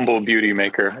 humble beauty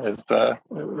maker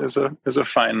is a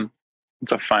fine,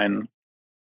 it's a fine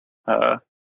uh,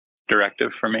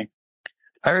 directive for me.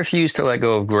 I refuse to let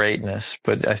go of greatness,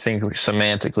 but I think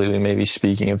semantically we may be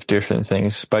speaking of different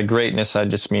things. By greatness, I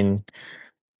just mean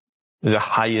the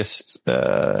highest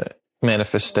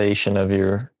manifestation of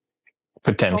your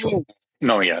potential.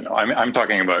 No, yeah, no. I'm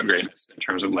talking about greatness in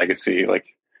terms of legacy, like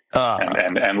Ah,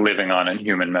 and living on in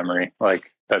human memory.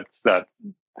 Like that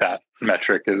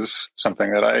metric is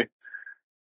something that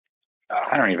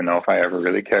I don't even know if I ever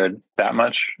really cared that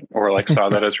much or like saw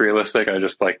that as realistic. I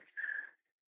just like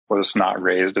was not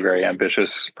raised a very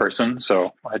ambitious person,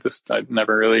 so I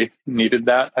never really needed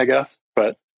that, I guess.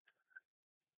 But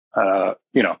I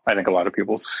think a lot of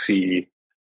people see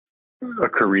a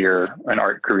career, an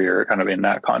art career, kind of in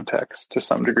that context to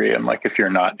some degree. And like, if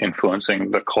you're not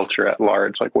influencing the culture at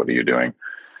large, like, what are you doing?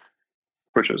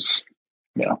 Which is,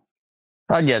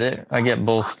 I get it. I get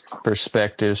both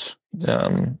perspectives.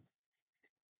 But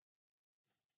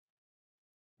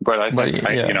I think,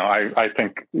 Yeah. I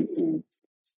think,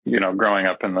 growing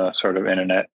up in the sort of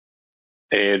internet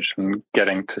age and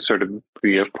getting to sort of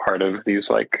be a part of these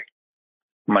like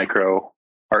micro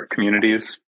art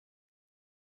communities,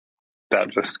 that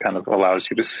just kind of allows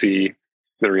you to see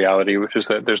the reality, which is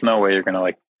that there's no way you're going to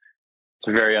like,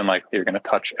 it's very unlikely you're going to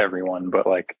touch everyone, but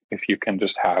like, if you can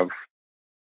just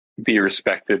be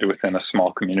respected within a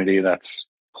small community, that's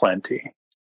plenty.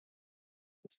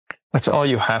 That's all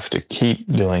you have to keep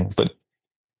doing, but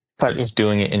just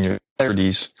doing it in your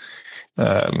 30s.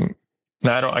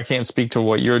 Now, I can't speak to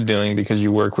what you're doing because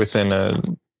you work within a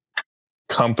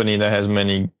company that has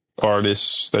many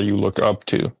artists that you look up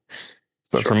to.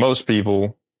 But Sure. for most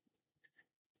people,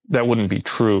 that wouldn't be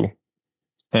true.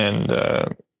 And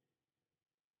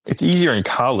it's easier in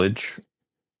college,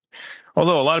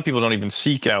 although a lot of people don't even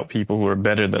seek out people who are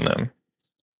better than them.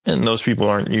 And those people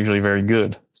aren't usually very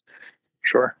good.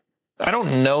 Sure. I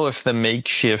don't know if the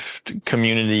makeshift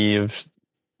community of,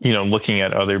 looking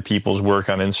at other people's work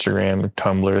on Instagram or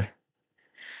Tumblr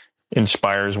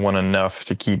inspires one enough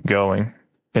to keep going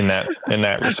in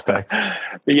that respect.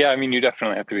 Yeah, I mean, you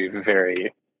definitely have to be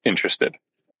very interested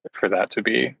for that to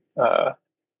be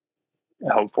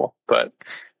helpful. But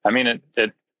I mean,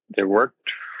 it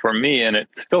worked for me, and it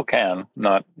still can.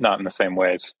 Not in the same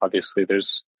ways. Obviously,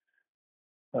 there's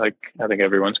like, I think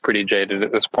everyone's pretty jaded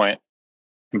at this point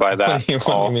by that. What do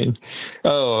you mean?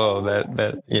 Oh,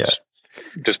 that yeah.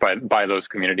 Just by those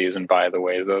communities and by the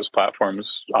way those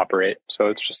platforms operate. So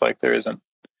it's just like it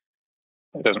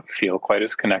doesn't feel quite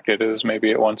as connected as maybe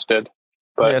it once did.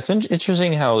 But yeah, it's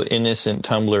interesting how innocent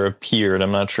Tumblr appeared.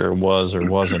 I'm not sure it was or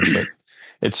wasn't, but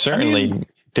it certainly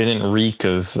didn't reek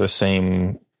of the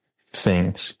same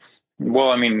things. Well,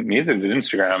 I mean, neither did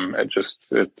Instagram.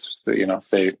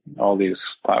 All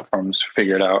these platforms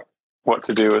figured out what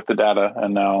to do with the data,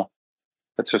 and now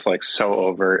it's just like so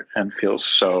overt and feels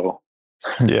so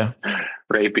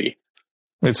rapey.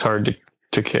 It's hard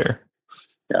to care.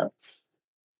 Yeah.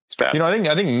 It's bad.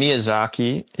 I think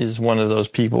Miyazaki is one of those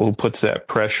people who puts that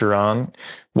pressure on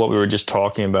what we were just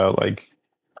talking about. Like,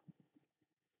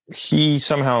 he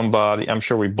somehow I'm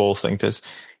sure we both think this,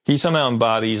 he somehow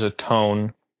embodies a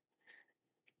tone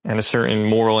and a certain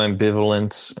moral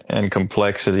ambivalence and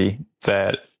complexity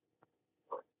that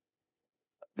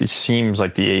it seems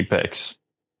like the apex,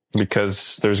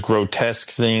 because there's grotesque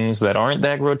things that aren't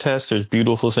that grotesque. There's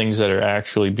beautiful things that are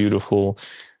actually beautiful.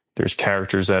 There's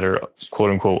characters that are quote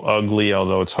unquote ugly,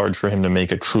 although it's hard for him to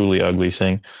make a truly ugly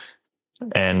thing.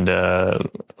 And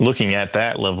looking at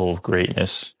that level of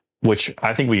greatness, which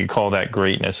I think we could call that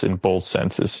greatness in both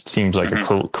senses. It seems like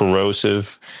a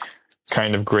corrosive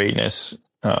kind of greatness,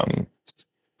 and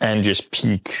just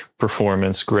peak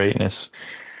performance greatness.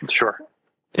 Sure.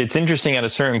 It's interesting at a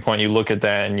certain point, you look at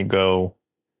that and you go,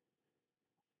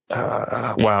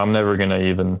 wow, I'm never going to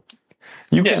even...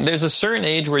 There's a certain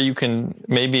age where you can,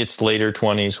 maybe it's later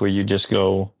 20s, where you just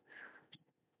go,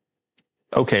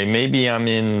 okay, maybe I'm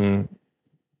in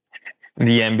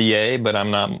the NBA, but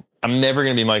I'm never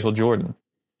going to be Michael Jordan.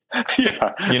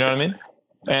 Yeah. You know what I mean?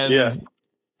 And yeah.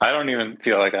 I don't even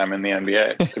feel like I'm in the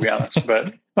NBA, to be honest,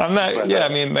 but I'm not. But, I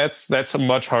mean, that's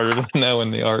much harder to know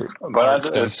in the art.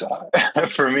 But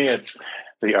for me, it's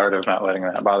the art of not letting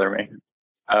that bother me.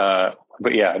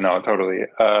 But yeah, no, totally.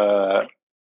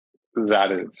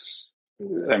 That is,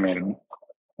 I mean,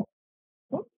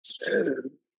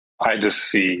 I just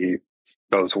see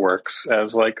those works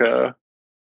as like an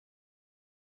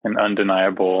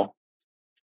undeniable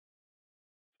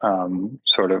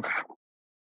sort of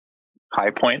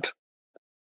high point,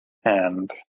 and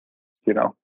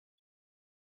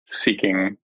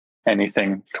seeking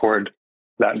anything toward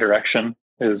that direction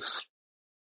is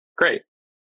great.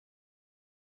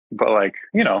 But like,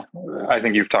 you know, I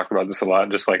think you've talked about this a lot.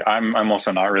 Just like I'm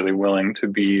also not really willing to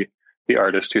be the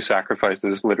artist who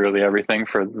sacrifices literally everything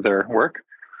for their work,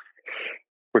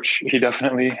 which he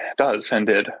definitely does and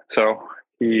did. So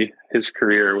his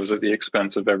career was at the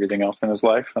expense of everything else in his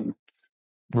life, and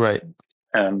Right.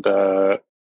 And you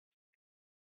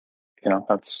know,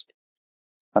 that's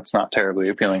not terribly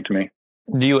appealing to me.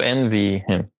 Do you envy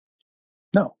him?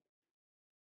 No.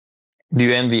 Do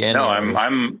you envy any? No,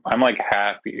 I'm like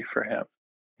happy for him.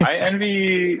 I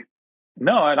envy.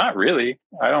 No, not really.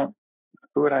 I don't.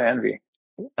 Who would I envy?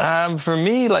 For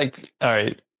me, like, all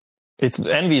right,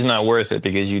 envy's not worth it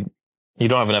because you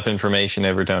don't have enough information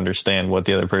ever to understand what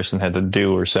the other person had to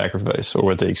do or sacrifice or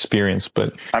what they experienced.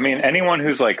 But I mean, anyone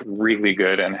who's like really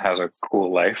good and has a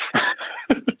cool life.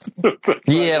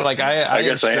 yeah, like I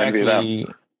guess I envy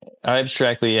them. I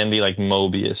abstractly envy like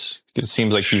Mobius because it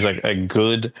seems like he's like a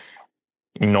good,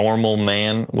 normal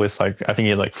man with like, I think he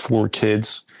had like 4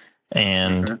 kids,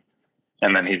 and mm-hmm.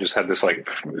 And then he just had this like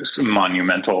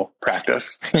monumental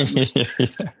practice.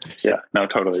 Yeah, no,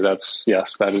 totally. That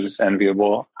is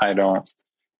enviable. I don't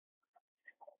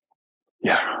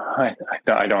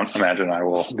imagine I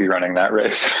will be running that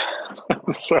race.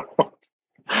 So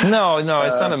no,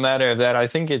 it's not a matter of that. I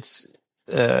think it's,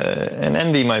 and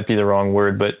envy might be the wrong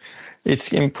word, but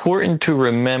it's important to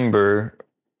remember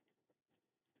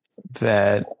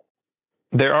that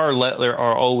there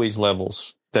are always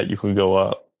levels that you can go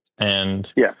up.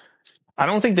 And yeah, I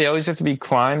don't think they always have to be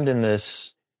climbed in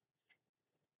this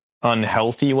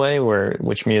unhealthy way,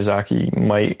 which Miyazaki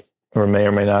might or may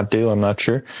not do. I'm not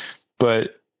sure,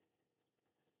 but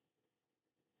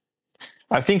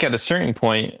I think at a certain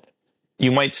point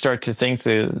you might start to think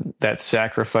that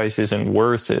sacrifice isn't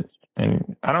worth it.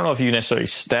 And I don't know if you necessarily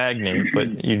stagnate,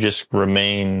 but you just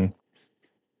remain.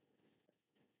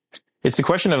 It's a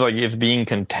question of like if being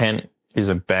content is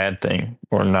a bad thing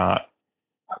or not.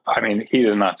 I mean, he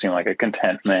does not seem like a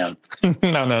content man.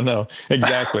 No.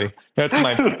 Exactly. That's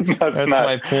my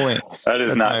my point. That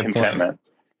is not contentment. Point.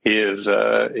 He is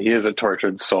a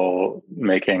tortured soul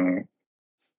making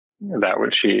that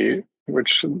which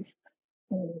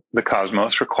the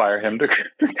cosmos require him to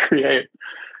create.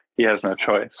 He has no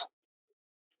choice.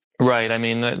 Right. I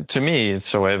mean, to me, it's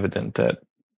so evident that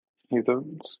he's a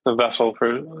vessel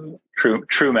for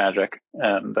true magic,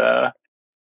 and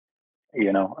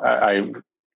you know, I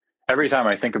every time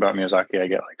I think about Miyazaki, I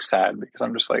get like sad because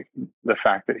I'm just like, the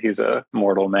fact that he's a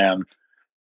mortal man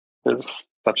is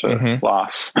such a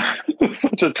loss.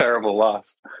 Such a terrible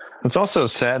loss. It's also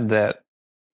sad that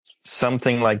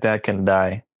something like that can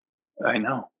die. I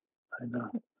know.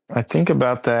 I think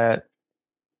about that.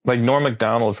 Like Norm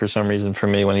Macdonald, for some reason, for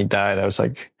me, when he died, I was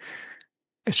like,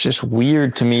 it's just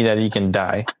weird to me that he can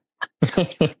die.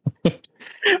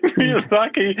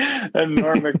 Miyazaki and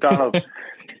Norm Macdonald.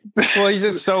 Well, he's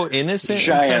just so innocent.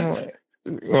 Giant.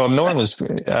 Well,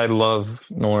 I love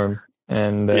Norm.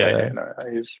 And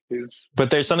he's. But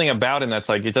there's something about him that's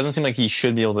like, it doesn't seem like he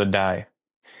should be able to die.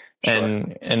 Sure.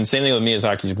 And same thing with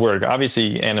Miyazaki's work.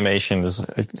 Obviously, animation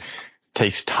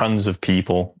takes tons of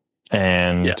people,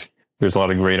 and there's a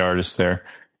lot of great artists there.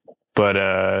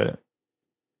 But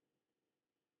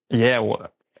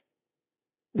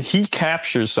he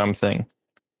captures something.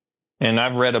 And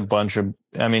I've read a bunch of,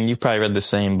 I mean, you've probably read the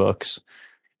same books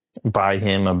by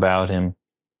him, about him.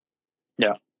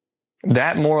 Yeah.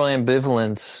 That moral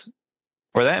ambivalence,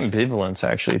 or that ambivalence,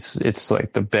 actually, it's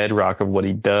like the bedrock of what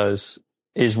he does,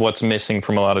 is what's missing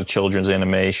from a lot of children's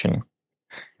animation.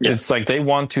 Yeah. It's like they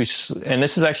want to, and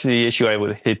this is actually the issue I have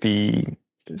with hippie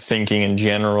thinking in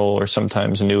general, or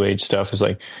sometimes new age stuff, is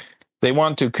like they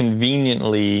want to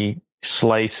conveniently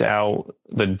slice out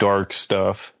the dark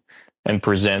stuff and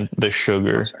present the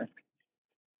sugar.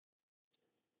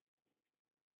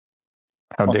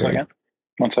 How dare you?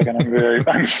 1 second.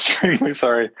 I'm extremely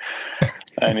sorry.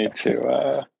 I need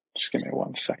to just give me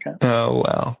 1 second. Oh,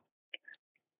 wow.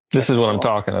 This is what I'm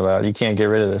talking about. You can't get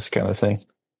rid of this kind of thing.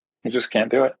 You just can't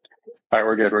do it. All right,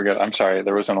 we're good. I'm sorry.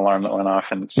 There was an alarm that went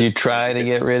off, and you try to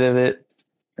get rid of it.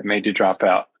 It made you drop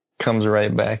out. Comes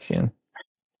right back in.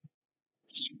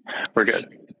 We're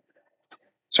good.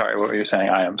 Sorry, what were you saying?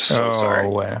 I am so sorry. Oh,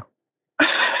 wow.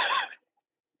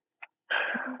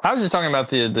 I was just talking about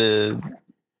the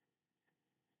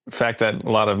fact that a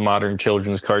lot of modern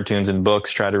children's cartoons and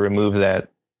books try to remove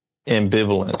that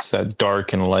ambivalence, that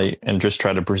dark and light, and just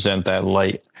try to present that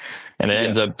light. And it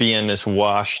ends up being this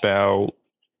washed out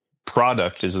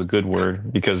product, is a good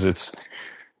word, because it's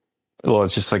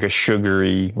just like a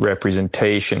sugary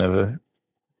representation of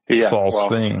a false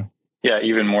thing. Yeah,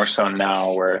 even more so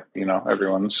now where,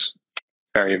 everyone's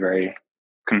very, very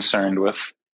concerned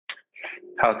with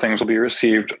how things will be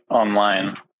received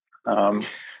online.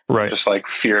 Right. Just like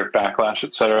fear of backlash,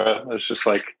 etc. It's just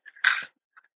like,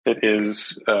 it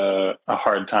is a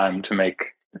hard time to make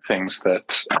things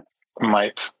that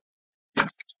might,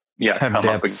 Have come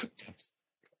depth.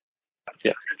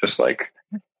 just like,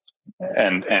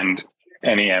 and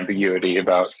any ambiguity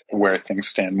about where things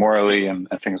stand morally and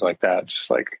things like that. It's just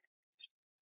like,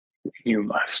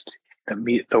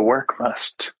 the work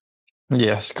must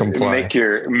Yes, comply.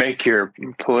 make your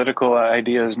political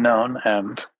ideas known,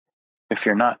 and if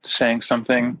you're not saying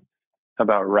something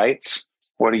about rights,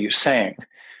 what are you saying?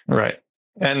 Right.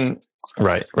 And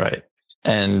right.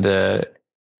 And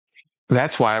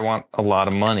that's why I want a lot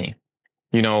of money.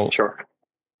 Sure.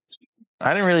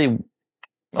 I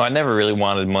never really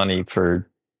wanted money for,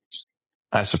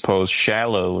 I suppose,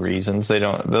 shallow reasons.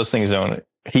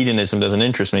 Hedonism doesn't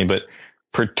interest me, but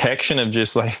protection of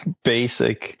just like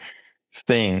basic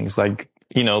things, like,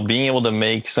 being able to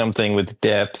make something with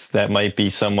depth that might be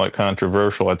somewhat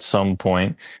controversial at some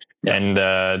point, and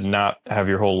not have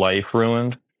your whole life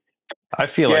ruined. I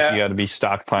feel like you got to be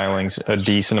stockpiling a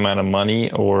decent amount of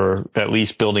money, or at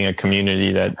least building a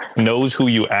community that knows who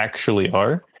you actually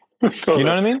are. Totally. You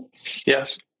know what I mean?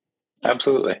 Yes,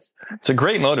 absolutely. It's a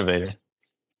great motivator.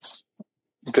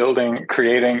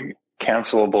 Creating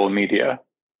cancelable media.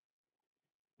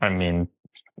 I mean,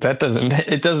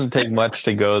 it doesn't take much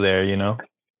to go there, Yeah.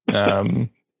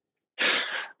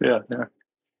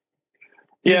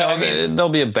 There'll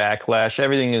be a backlash.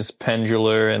 Everything is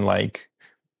pendular, and like,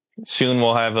 soon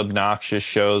we'll have obnoxious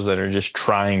shows that are just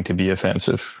trying to be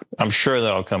offensive. I'm sure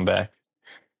that'll come back.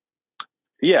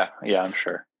 Yeah, I'm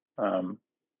sure. On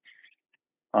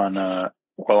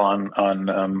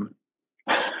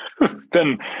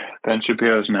Ben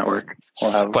Shapiro's network,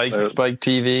 we'll have Spike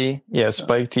TV. Yeah,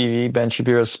 Spike TV. Ben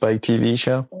Shapiro's Spike TV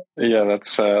show. Yeah,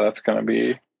 that's going to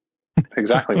be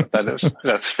exactly what that is.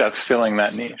 That's filling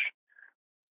that niche.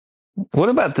 What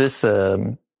about this?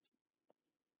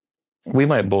 We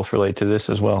might both relate to this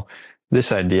as well.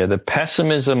 This idea: the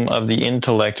pessimism of the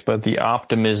intellect, but the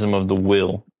optimism of the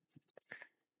will.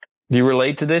 Do you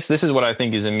relate to this? This is what I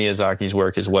think is in Miyazaki's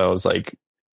work as well. It's like,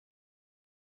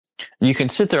 you can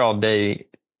sit there all day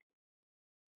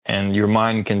and your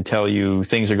mind can tell you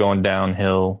things are going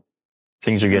downhill,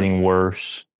 things are getting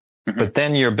worse, but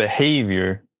then your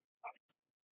behavior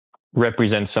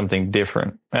represents something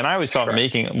different. And I always thought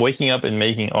waking up and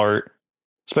making art,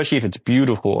 especially if it's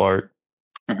beautiful art,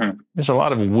 there's a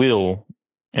lot of will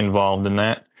involved in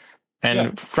that.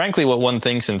 And frankly, what one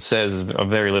thinks and says is of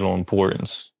very little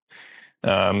importance.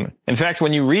 In fact,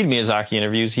 when you read Miyazaki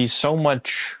interviews, he's so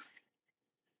much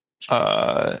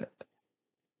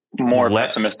more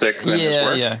pessimistic than his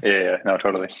work. Yeah, no,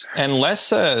 totally. And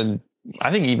less, I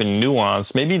think, even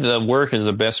nuance. Maybe the work is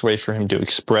the best way for him to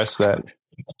express that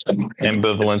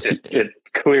ambivalence. It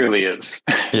clearly is.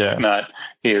 Yeah.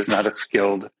 He is not a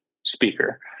skilled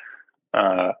speaker.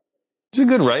 He's a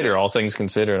good writer, all things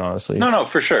considered, honestly. No,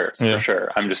 for sure. For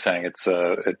sure. I'm just saying it's,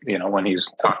 when he's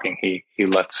talking, he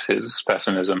lets his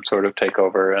pessimism sort of take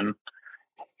over. And,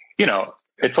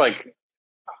 it's like,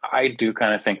 I do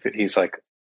kind of think that he's like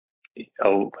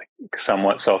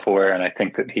somewhat self-aware. And I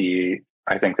think that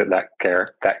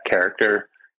that character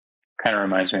kind of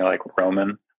reminds me of like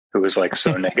Roman, who was like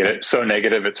so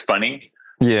negative, it's funny.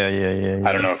 Yeah.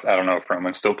 I don't know if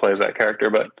Roman still plays that character,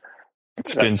 but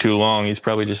it's been too long. He's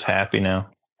probably just happy now.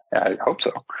 Yeah, I hope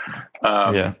so.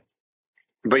 But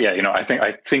yeah,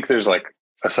 I think there's like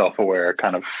a self-aware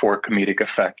kind of for comedic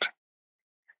effect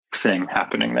thing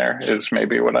happening there is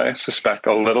maybe what I suspect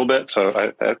a little bit.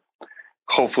 So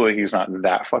hopefully he's not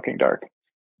that fucking dark.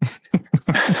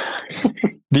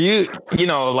 Do you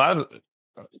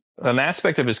an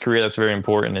aspect of his career that's very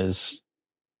important is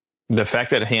the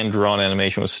fact that hand-drawn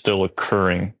animation was still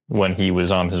occurring when he was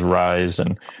on his rise.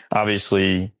 And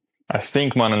obviously, I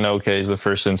think Mononoke is the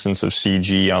first instance of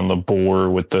CG on the boar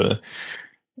with the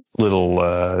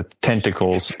little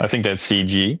tentacles. I think that's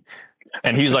CG.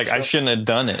 And he's like, I shouldn't have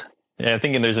done it. And I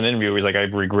think there's an interview where he's like, I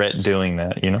regret doing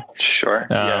that, Sure.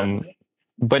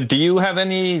 But do you have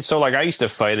any... So, like, I used to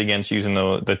fight against using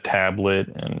the tablet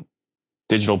and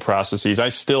digital processes. I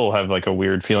still have like a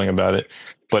weird feeling about it,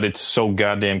 but it's so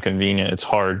goddamn convenient. It's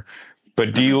hard. But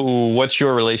what's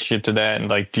your relationship to that? And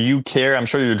like, do you care? I'm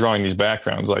sure you're drawing these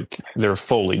backgrounds, like they're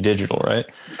fully digital,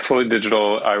 right? Fully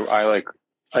digital. I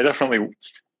definitely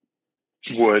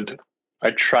would.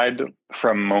 I tried for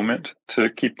a moment to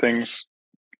keep things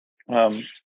a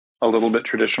little bit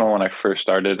traditional when I first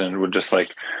started, and would just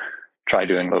like try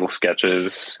doing little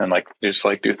sketches and like just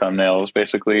like do thumbnails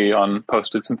basically on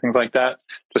Post-its and things like that,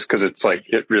 just because it's like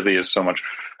it really is so much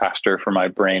faster for my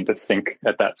brain to think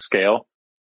at that scale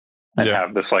and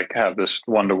have this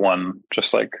one-to-one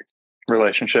just like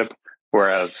relationship,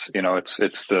 whereas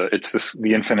it's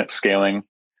the infinite scaling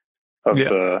of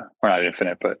the, or not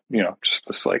infinite, but just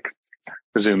this like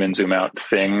zoom in zoom out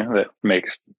thing that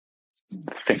makes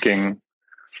thinking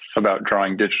about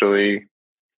drawing digitally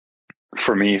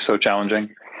for me so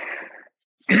challenging.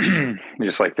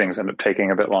 Just like things end up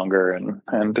taking a bit longer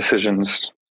and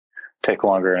decisions take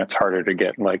longer, and it's harder to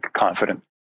get like confident.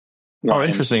 Oh,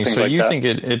 interesting. So like you think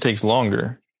it takes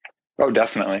longer? Oh,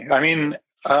 definitely. I mean,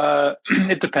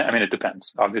 it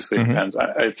depends. Obviously, it depends.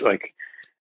 It's like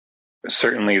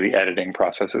certainly the editing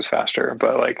process is faster,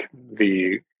 but like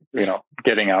the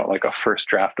getting out like a first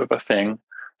draft of a thing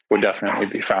would definitely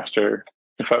be faster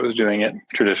if I was doing it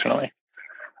traditionally.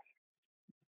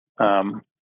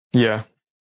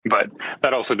 But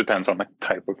that also depends on the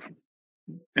type of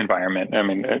environment. I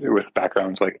mean, with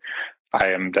backgrounds, like I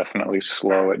am definitely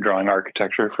slow at drawing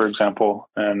architecture, for example,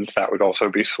 and that would also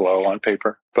be slow on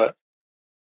paper. But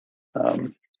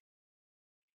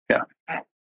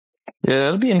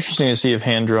it'll be interesting to see if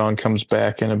hand drawn comes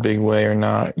back in a big way or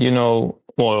not.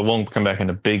 Well, it won't come back in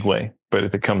a big way, but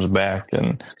if it comes back,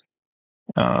 and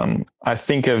I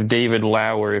think of David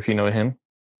Lauer, if you know him.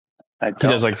 He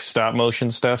does like stop motion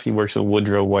stuff. He works with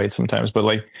Woodrow White sometimes, but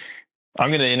like I'm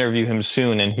going to interview him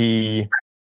soon, and he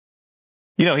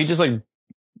just like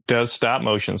does stop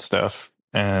motion stuff,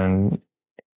 and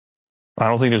I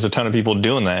don't think there's a ton of people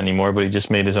doing that anymore, but he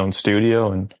just made his own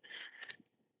studio, and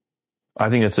I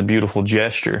think that's a beautiful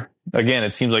gesture. Again,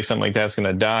 it seems like something like that's going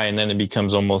to die, and then it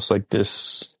becomes almost like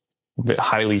this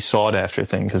highly sought after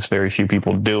thing because very few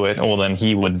people do it. Well, then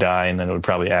he would die, and then it would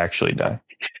probably actually die.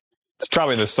 It's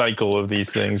probably the cycle of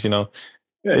these things,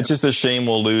 It's just a shame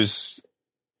we'll lose.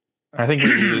 I think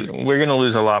we're going to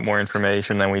lose a lot more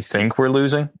information than we think we're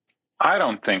losing. I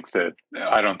don't think that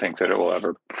it will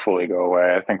ever fully go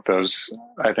away. I think those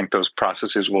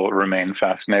processes will remain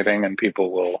fascinating, and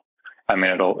people will. I mean,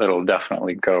 it'll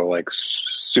definitely go like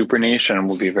super niche and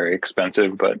will be very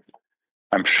expensive, but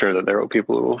I'm sure that there will be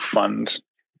people who will fund,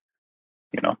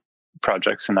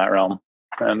 projects in that realm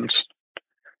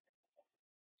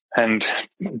and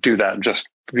do that just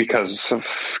because of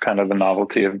kind of the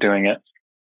novelty of doing it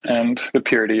and the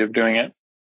purity of doing it.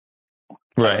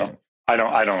 Right. I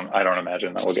don't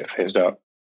imagine that will get phased out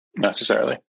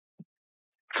necessarily.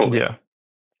 Fully. Yeah.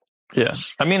 Yeah.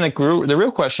 I mean, like the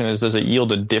real question is, does it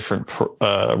yield a different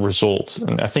result?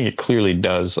 And I think it clearly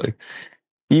does. Like,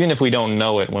 even if we don't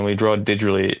know it, when we draw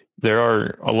digitally, there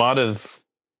are a lot of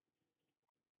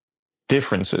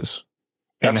differences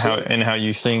in how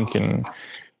you think, and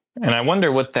I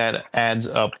wonder what that adds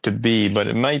up to be. But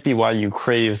it might be why you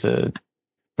crave the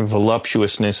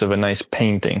voluptuousness of a nice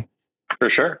painting. For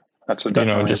sure, that's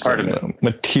definitely just part of it.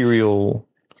 Material.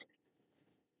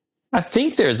 I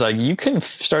think there's like you can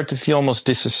start to feel almost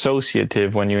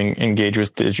disassociative when you engage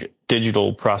with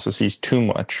digital processes too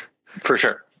much. For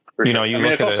sure.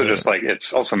 It's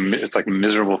like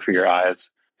miserable for your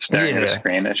eyes staring at a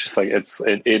screen. It's just like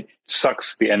it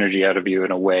sucks the energy out of you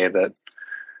in a way that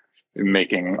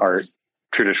making art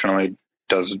traditionally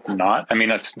does not. I mean,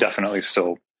 that's definitely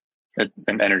still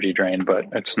an energy drain, but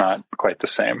it's not quite the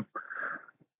same.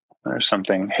 There's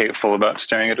something hateful about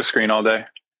staring at a screen all day.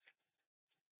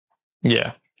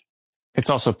 Yeah. It's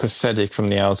also pathetic from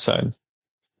the outside.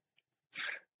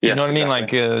 You know what I mean?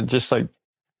 Exactly. Like, just like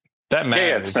that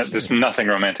matters. Yeah, there's nothing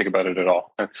romantic about it at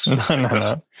all.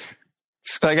 No.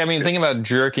 Like, I mean, think about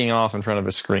jerking off in front of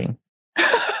a screen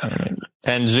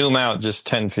and zoom out just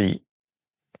 10 feet.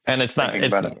 And it's not, and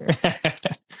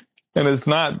it's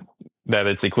not that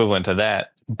it's equivalent to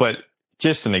that, but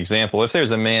just an example. If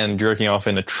there's a man jerking off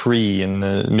in a tree in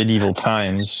the medieval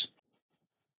times,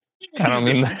 I don't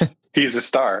mean that. He's a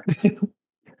star.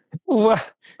 Well,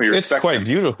 it's quite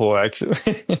beautiful, actually.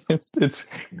 It's,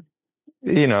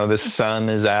 the sun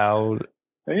is out.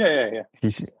 Yeah.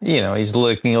 He's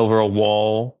looking over a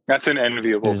wall. That's an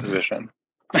enviable position.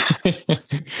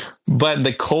 But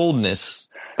the coldness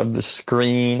of the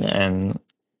screen, and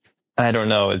I don't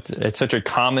know, it's such a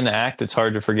common act. It's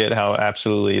hard to forget how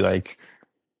absolutely like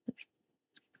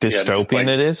dystopian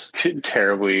it is.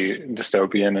 Terribly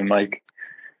dystopian and like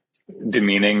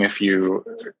demeaning if you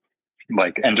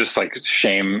like, and just like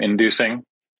shame inducing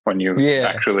when you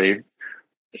actually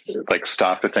like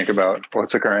stop to think about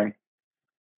what's occurring.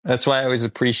 That's why I always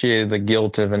appreciated the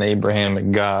guilt of an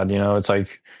Abrahamic God. It's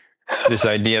like this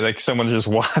idea that someone's just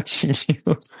watching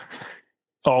you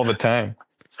all the time.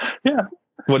 Yeah.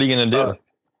 What are you going to do?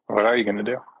 What are you going to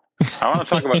do? I want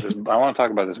to talk about this. I want to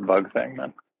talk about this bug thing,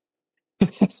 man.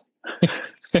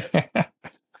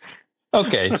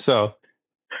 Okay, so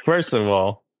first of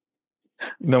all,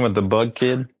 done with the bug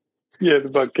kid. Yeah, the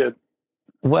bug kid.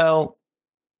 Well,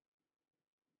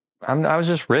 I was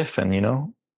just riffing, you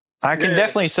know. I can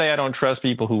definitely say I don't trust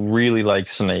people who really like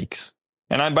snakes,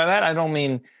 and by that I don't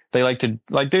mean they like to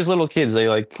like. There's little kids. They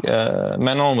like.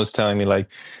 Manon was telling me like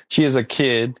she is a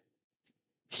kid.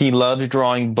 He loves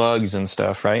drawing bugs and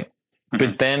stuff, right? Mm-hmm.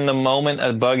 But then the moment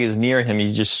a bug is near him,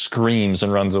 he just screams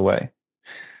and runs away.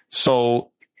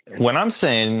 So when I'm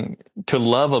saying to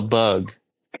love a bug,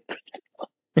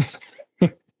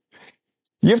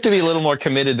 you have to be a little more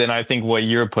committed than I think what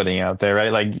you're putting out there,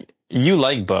 right? Like you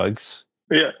like bugs.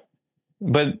 Yeah.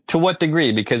 But to what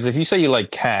degree? Because if you say you like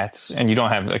cats and you don't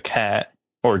have a cat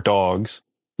or dogs,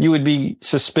 you would be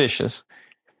suspicious.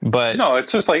 But no,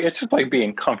 it's just like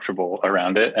being comfortable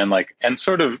around it and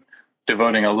sort of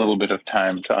devoting a little bit of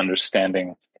time to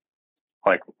understanding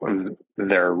like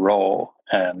their role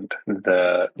and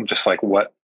rather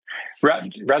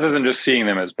than just seeing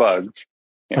them as bugs,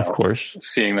 you know, of course,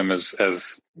 seeing them as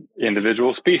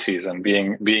individual species and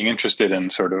being interested in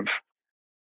sort of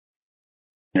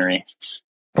machinery.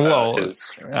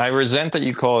 I resent that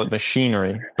you call it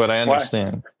machinery, but I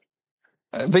understand. Why?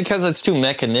 Because it's too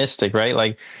mechanistic, right?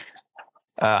 Like,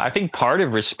 I think part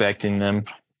of respecting them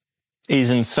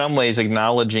is in some ways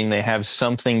acknowledging they have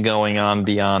something going on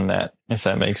beyond that, if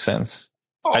that makes sense.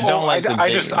 I don't like I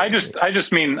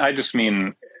just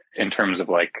mean in terms of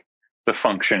like the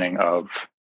functioning of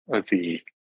the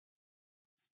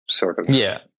sort of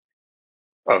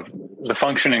of the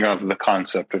functioning of the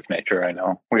concept of nature. I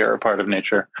know we are a part of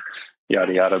nature,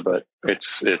 yada yada, but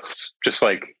it's just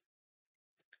like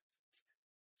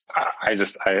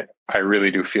I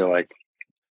really do feel like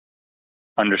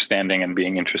understanding and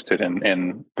being interested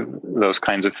in those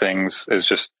kinds of things is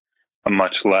just a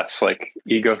much less like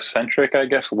egocentric, I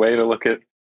guess, way to look at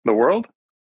the world.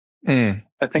 I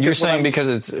think you're saying because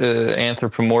it's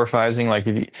anthropomorphizing. Like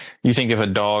if you think if a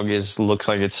dog looks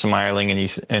like it's smiling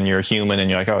and you're human and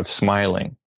you're like, oh, it's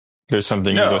smiling. There's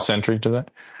something egocentric to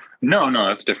that. No,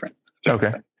 that's different.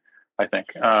 Okay. I think.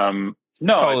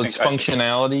 It's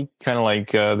functionality, kind of like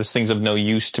this thing's of no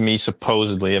use to me.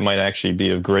 Supposedly, it might actually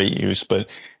be of great use, but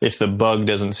if the bug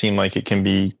doesn't seem like it can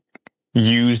be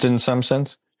used in some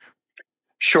sense.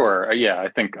 Sure. Yeah. I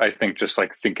think just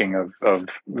like thinking of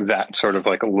that sort of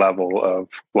like a level of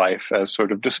life as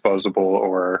sort of disposable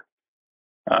or,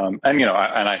 and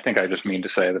I think I just mean to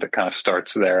say that it kind of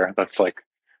starts there. That's like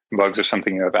bugs are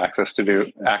something you have access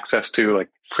to like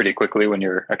pretty quickly when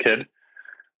you're a kid.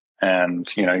 And,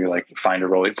 you like find a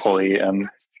roly-poly and,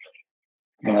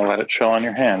 let it chill on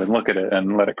your hand and look at it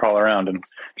and let it crawl around and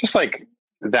just like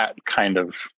that kind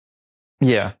of.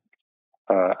 Yeah.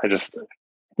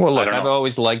 I've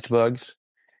always liked bugs,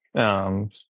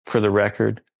 for the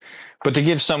record. But to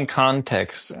give some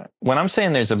context, when I'm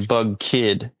saying there's a bug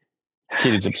kid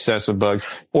who's obsessed with bugs,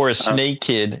 or a snake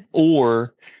kid,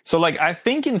 I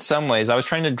think in some ways I was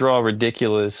trying to draw a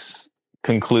ridiculous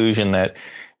conclusion that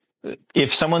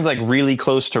if someone's like really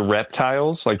close to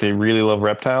reptiles, like they really love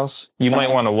reptiles, you might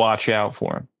want to watch out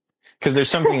for them because there's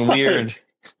something weird.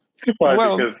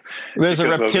 Why? There's a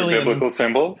reptilian. Those are biblical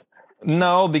symbols?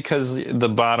 No, because the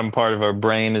bottom part of our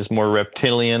brain is more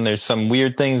reptilian. There's some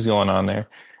weird things going on there,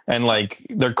 and like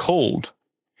they're cold.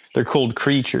 They're cold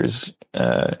creatures.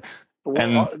 But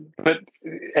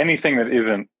anything that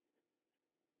isn't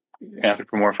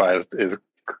anthropomorphized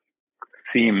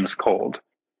seems cold.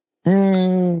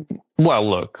 Well,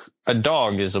 look, a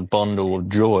dog is a bundle of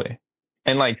joy.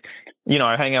 And I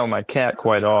hang out with my cat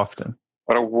quite often.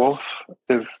 But a wolf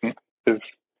is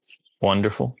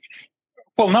wonderful.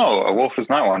 Well, no, a wolf is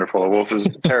not wonderful. A wolf is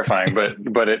terrifying,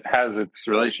 but it has its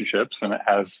relationships and it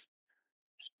has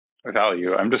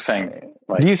value. I'm just saying.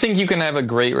 Do you think you can have a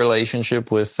great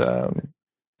relationship with a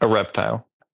reptile?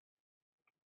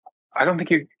 I don't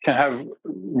think you can have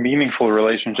meaningful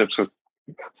relationships with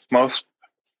most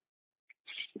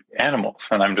animals,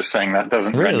 and I'm just saying that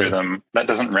doesn't render them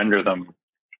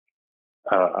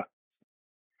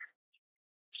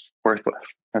worthless.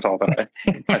 That's all that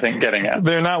I think getting at.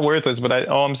 They're not worthless, but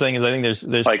all I'm saying is I think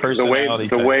there's like personality.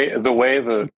 The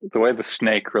way the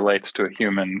snake relates to a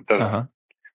human doesn't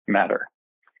matter.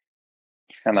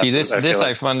 And see,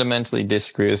 I fundamentally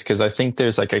disagree with because I think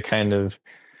there's like a kind of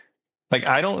like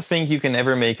I don't think you can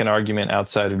ever make an argument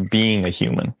outside of being a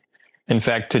human. In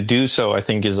fact, to do so, I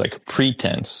think is like a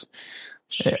pretense,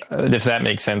 if that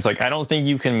makes sense. Like, I don't think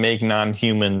you can make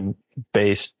non-human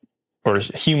based or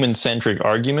human centric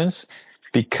arguments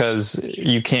because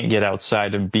you can't get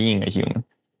outside of being a human.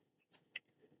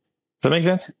 that make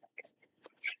sense?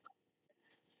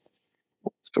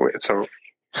 So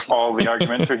all the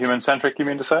arguments are human-centric, you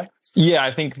mean to say? Yeah,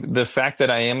 I think the fact that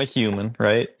I am a human,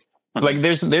 right? Mhm. Like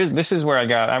this is where I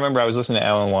remember I was listening to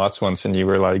Alan Watts once and you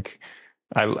were like,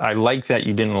 I like that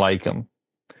you didn't like him.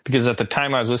 Because at the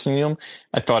time I was listening to him,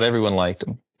 I thought everyone liked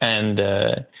him. And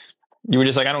you were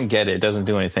just like, I don't get it. It doesn't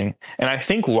do anything. And I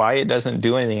think why it doesn't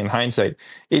do anything in hindsight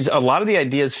is a lot of the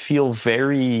ideas feel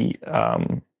very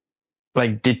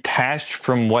like detached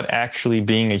from what actually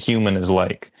being a human is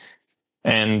like.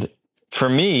 And for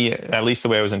me, at least the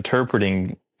way I was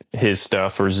interpreting his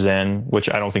stuff or Zen,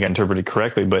 which I don't think I interpreted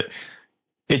correctly, but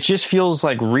it just feels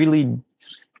like really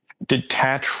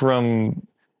detached from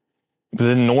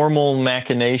the normal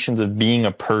machinations of being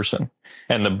a person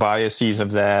and the biases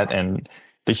of that and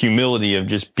the humility of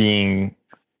just being.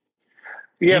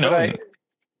 Yeah,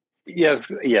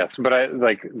 yes, but I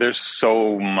like there's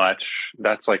so much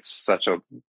that's like such a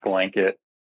blanket.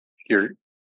 You're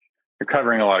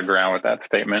covering a lot of ground with that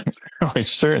statement. Oh,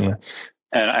 certainly.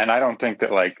 And I don't think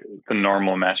that like the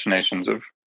normal machinations of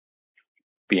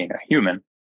being a human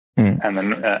and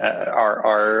then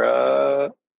are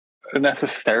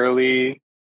necessarily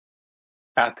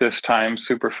at this time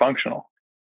super functional.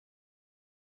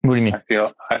 What do you mean?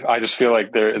 I just feel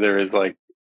like there is like,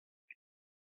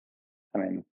 I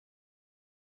mean,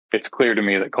 it's clear to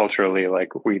me that culturally,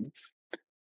 like we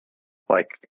like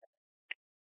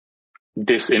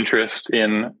disinterest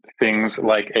in things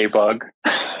like a bug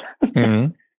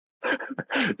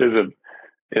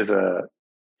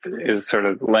is sort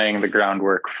of laying the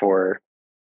groundwork for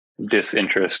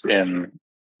disinterest in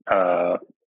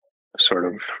sort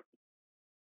of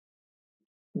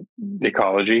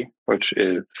ecology, which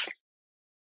is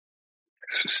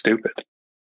stupid.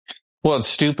 Well, it's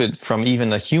stupid from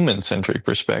even a human-centric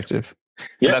perspective.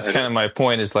 Yeah, that's kind of my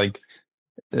point. Is like,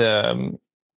 there's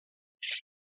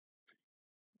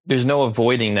no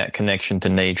avoiding that connection to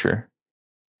nature,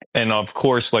 and of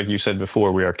course, like you said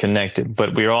before, we are connected,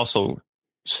 but we're also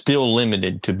still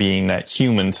limited to being that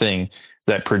human thing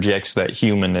that projects that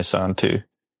humanness onto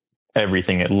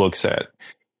everything it looks at.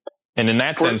 And in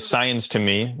that sense, science to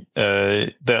me,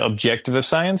 the objective of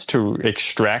science to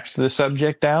extract the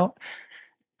subject out,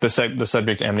 the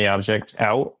subject and the object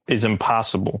out is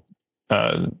impossible.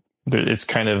 It's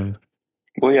kind of.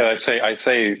 Well, yeah, I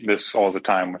say this all the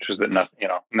time, which is that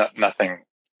nothing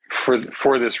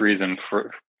for this reason,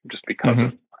 for just because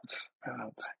of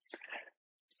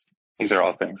these are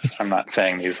all things. I'm not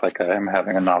saying these like I'm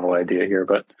having a novel idea here,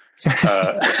 but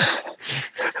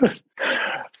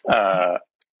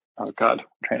oh God,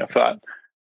 train of thought.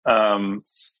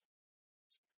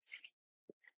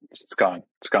 It's gone.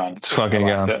 It's fucking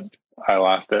gone. I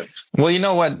lost it. Well, you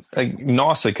know what? Like,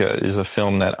 Nausicaa is a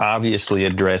film that obviously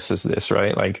addresses this,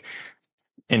 right? Like,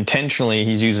 intentionally,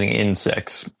 he's using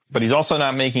insects, but he's also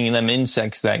not making them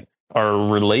insects that are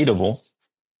relatable.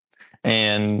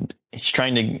 And he's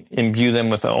trying to imbue them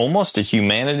with almost a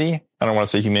humanity. I don't want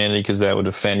to say humanity because that would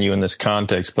offend you in this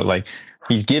context, but like,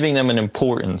 he's giving them an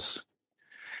importance.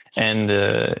 And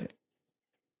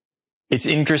it's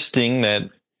interesting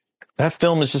that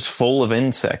film is just full of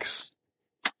insects.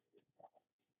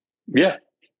 Yeah.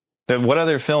 What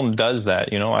other film does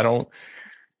that?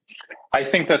 I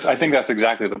think that's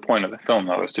exactly the point of the film,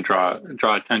 though, is to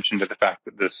draw attention to the fact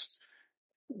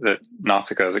that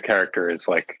Nausicaa as a character is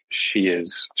like she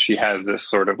has this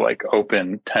sort of like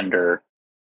open, tender,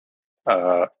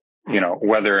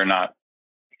 whether or not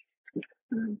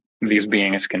these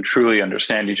beings can truly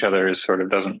understand each other is sort of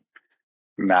doesn't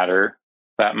matter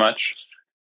that much.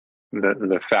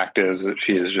 The fact is that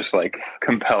she is just like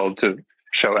compelled to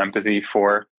show empathy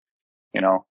for,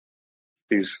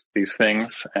 these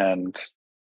things, and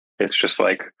it's just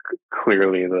like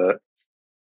clearly the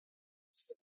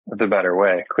better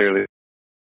way, clearly,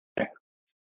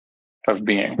 of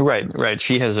being. Right.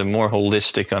 She has a more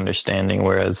holistic understanding,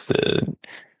 whereas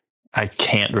I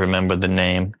can't remember the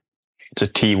name. It's a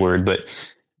T word, but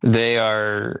they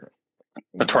are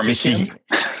the Tormesians.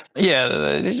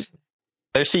 Yeah,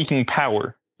 they're seeking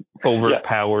power over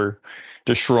power,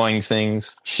 destroying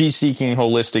things. She's seeking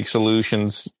holistic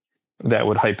solutions that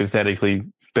would hypothetically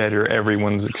better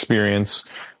everyone's experience.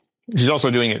 She's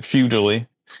also doing it futilely,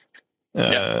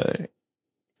 as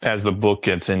the book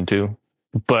gets into.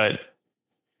 But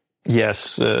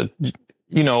yes, we're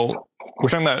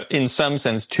talking about, in some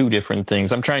sense, two different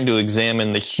things. I'm trying to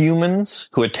examine the humans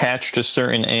who attach to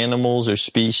certain animals or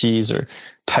species or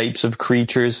types of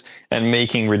creatures and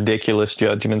making ridiculous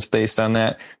judgments based on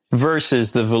that,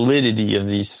 versus the validity of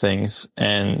these things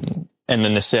and the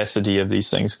necessity of these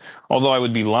things. Although I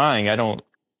would be lying, I don't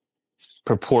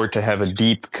purport to have a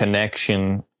deep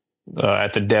connection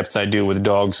at the depth I do with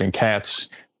dogs and cats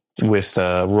with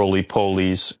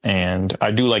roly-polies, and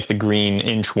I do like the green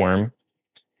inchworm.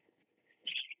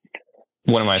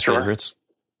 One of my favorites.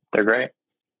 They're great.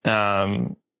 Yeah,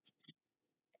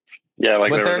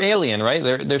 like but they're alien, right?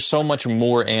 They're so much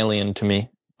more alien to me.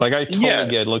 Like I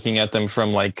totally get looking at them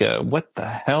from like, what the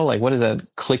hell? Like, what is that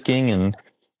clicking and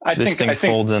this thing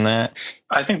folds in that?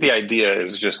 I think the idea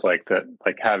is just like that,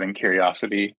 like having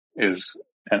curiosity is,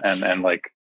 and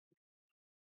like,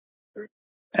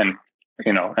 and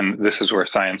you know, and this is where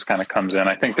science kind of comes in.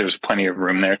 I think there's plenty of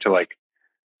room there to like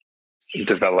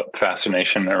develop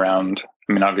fascination around.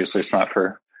 I mean, obviously, it's not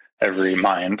for every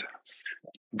mind,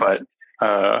 but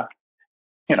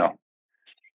you know,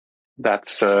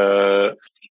 that's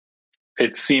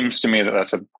it seems to me that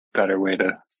that's a better way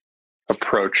to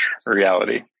approach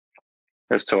reality,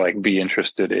 is to like be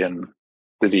interested in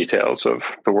the details of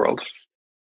the world.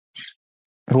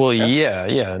 Well,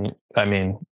 yeah. I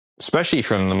mean, especially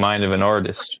from the mind of an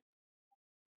artist.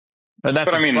 But that's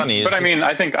funny. But I mean,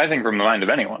 I think from the mind of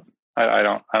anyone. I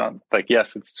don't like.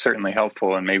 Yes, it's certainly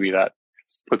helpful, and maybe that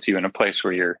puts you in a place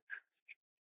where you're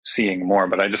seeing more.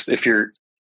 But I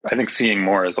think seeing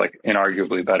more is like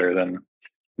inarguably better than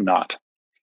not.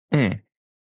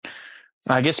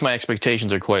 I guess my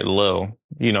expectations are quite low.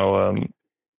 You know,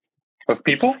 of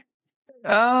people.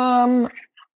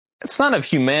 It's not of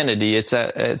humanity.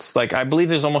 It's like I believe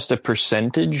there's almost a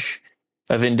percentage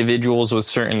of individuals with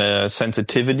certain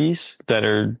sensitivities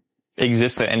that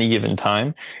exist at any given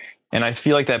time. And I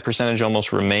feel like that percentage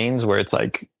almost remains, where it's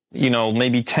like, you know,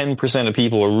 maybe 10% of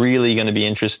people are really going to be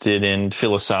interested in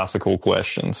philosophical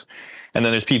questions. And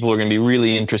then there's people who are going to be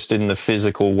really interested in the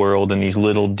physical world and these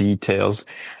little details.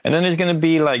 And then there's going to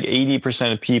be like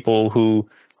 80% of people who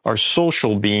are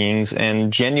social beings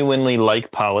and genuinely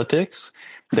like politics.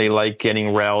 They like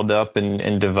getting riled up and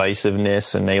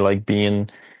divisiveness, and they like being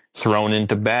thrown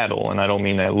into battle. And I don't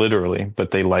mean that literally,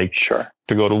 but they like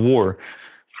to go to war.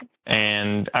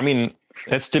 And I mean,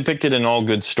 it's depicted in all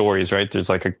good stories, right? There's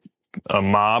like a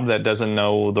mob that doesn't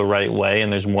know the right way,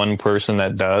 and there's one person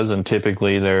that does, and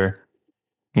typically they're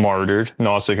martyred.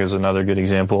 Nausicaa is another good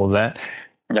example of that.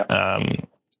 Yeah.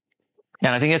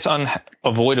 And I think it's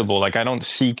unavoidable. Like, I don't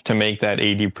seek to make that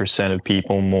 80% of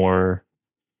people more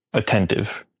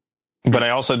attentive, but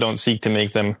I also don't seek to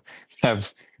make them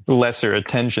have lesser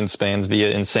attention spans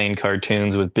via insane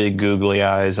cartoons with big googly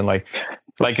eyes. And like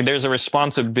there's a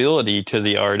responsibility to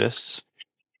the artists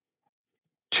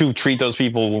to treat those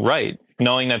people right,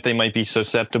 knowing that they might be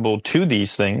susceptible to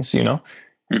these things, you know?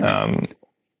 Mm-hmm.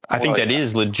 I think that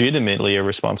is legitimately a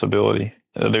responsibility.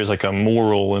 There's like a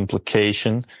moral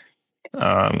implication.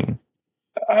 Well,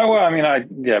 I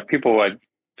mean, people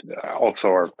also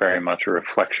are very much a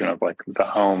reflection of like the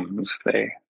homes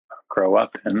they grow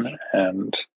up in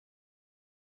and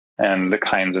the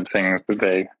kinds of things that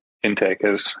they intake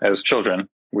as children.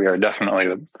 We are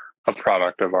definitely a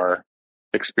product of our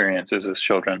experiences as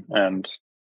children, and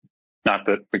not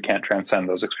that we can't transcend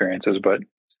those experiences, but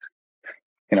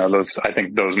you know, I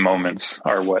think those moments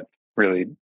are what really,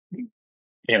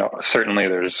 you know, certainly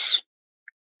there's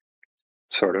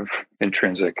sort of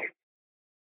intrinsic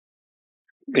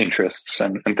interests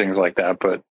and things like that,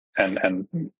 but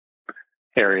and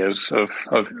areas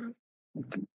of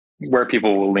where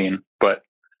people will lean. But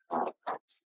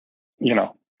you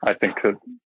know, I think that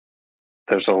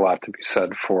there's a lot to be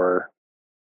said for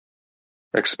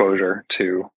exposure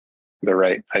to the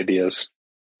right ideas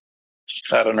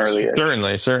at an early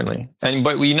age. Certainly.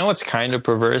 But you know what's kind of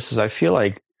perverse is I feel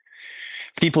like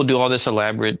people do all this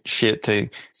elaborate shit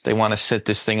they want to set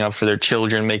this thing up for their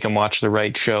children, make them watch the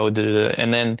right show,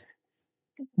 and then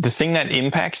the thing that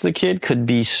impacts the kid could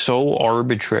be so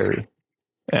arbitrary,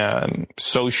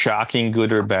 so shocking,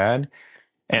 good or bad,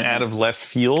 and out of left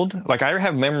field. Like, I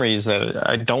have memories that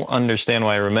I don't understand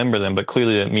why I remember them, but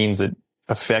clearly that means it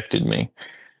affected me.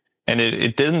 And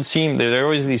it didn't seem, there are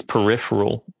always these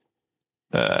peripheral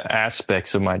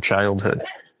aspects of my childhood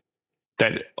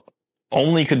that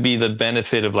only could be the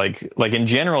benefit of like in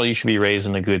general, you should be raised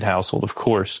in a good household, of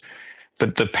course.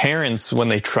 But the parents, when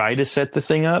they try to set the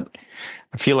thing up,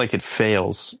 I feel like it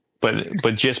fails.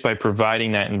 But just by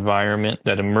providing that environment,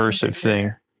 that immersive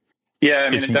thing. Yeah, I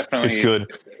mean, it's good.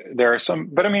 There are some,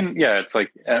 but I mean, yeah, it's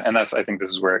like, and that's, I think this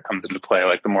is where it comes into play.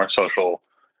 Like, the more social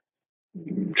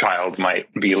child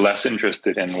might be less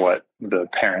interested in what the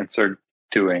parents are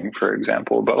doing, for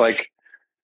example. But like,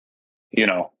 you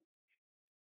know,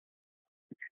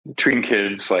 treating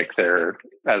kids like they're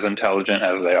as intelligent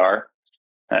as they are,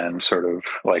 and sort of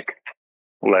like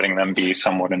letting them be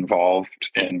somewhat involved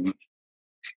in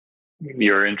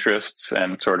your interests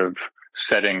and sort of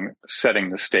setting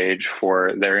the stage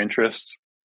for their interests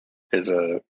is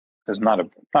not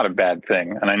a bad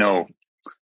thing. And I know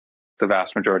the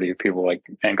vast majority of people like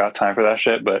ain't got time for that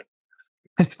shit, but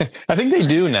I think they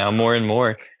do now more and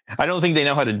more. I don't think they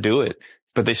know how to do it,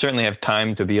 but they certainly have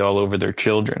time to be all over their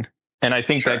children. And I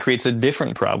think that creates a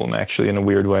different problem, actually, in a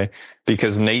weird way,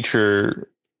 because nature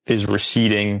is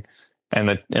receding, and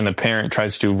the parent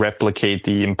tries to replicate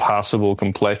the impossible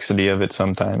complexity of it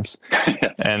sometimes.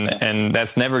 and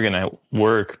that's never going to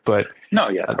work. But no,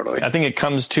 yeah, totally. I think it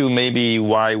comes to maybe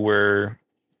why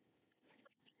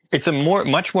it's a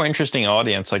much more interesting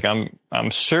audience. Like I'm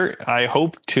sure, I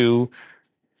hope to.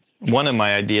 One of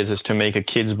my ideas is to make a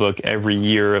kid's book every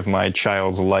year of my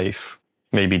child's life,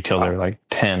 maybe till they're like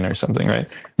 10 or something, right?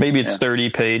 Maybe it's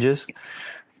 30 pages.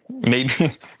 Maybe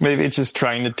it's just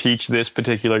trying to teach this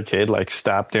particular kid, like,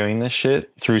 stop doing this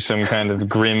shit through some kind of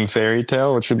grim fairy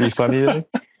tale, which would be funny to me.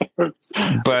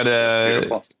 But I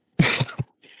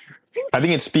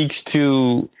think it speaks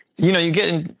to, you get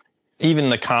in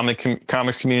even the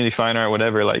comics community, fine art,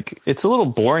 whatever, like, it's a little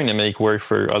boring to make work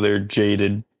for other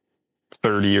jaded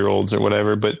 30-year-olds or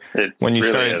whatever, but when you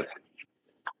start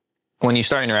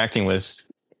interacting with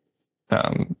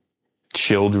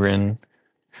children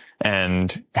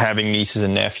and having nieces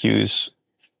and nephews,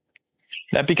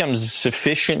 that becomes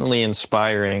sufficiently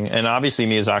inspiring. And obviously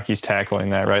Miyazaki's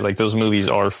tackling that, right? Like, those movies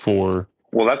are for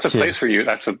that's a kids. place where you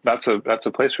that's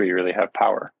a place where you really have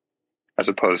power, as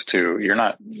opposed to you're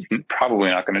probably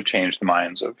not going to change the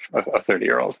minds of a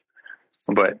 30-year-old.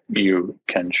 But you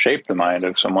can shape the mind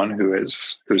of someone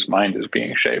whose mind is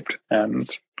being shaped. And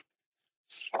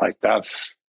like,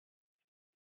 that's,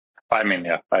 I mean,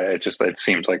 yeah, it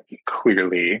seems like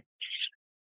clearly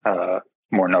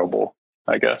more noble,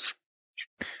 I guess.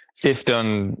 If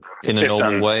done in a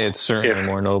noble way, it's certainly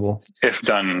more noble. If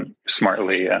done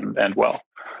smartly and well.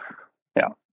 Yeah.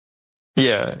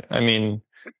 Yeah. I mean,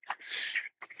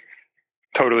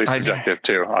 totally subjective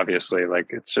too, obviously. Like,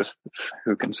 it's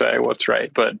who can say what's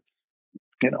right, but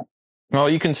well,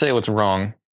 you can say what's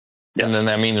wrong. Yes. And then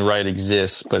that means right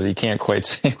exists, but you can't quite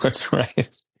say what's right.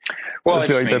 Well, I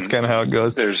feel like that's kind of how it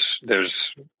goes. There's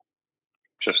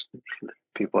just,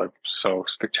 people are so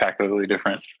spectacularly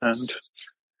different, and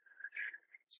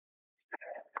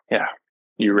yeah,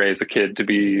 you raise a kid to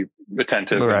be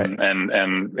attentive, right, and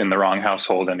in the wrong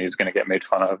household, and he's going to get made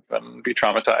fun of and be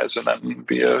traumatized and then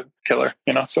be a killer,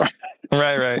 so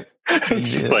right.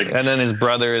 It's just like, and then his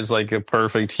brother is like a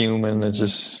perfect human. It's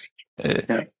just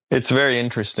it's very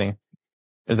interesting,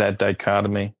 that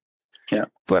dichotomy. Yeah,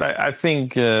 but I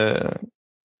think we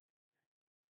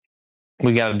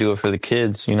got to do it for the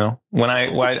kids. When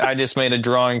I just made a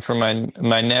drawing for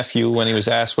my nephew when he was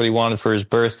asked what he wanted for his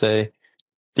birthday.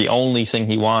 The only thing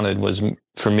he wanted was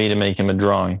for me to make him a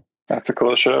drawing. That's the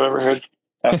coolest shit I've ever heard.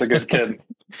 That's a good kid.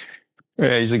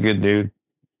 Yeah, he's a good dude.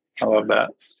 I love that.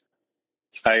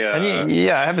 I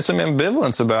have some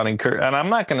ambivalence about and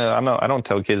I don't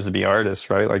tell kids to be artists,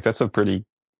 right? Like, that's I think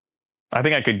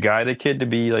I could guide a kid to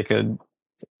be like a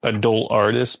adult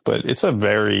artist, but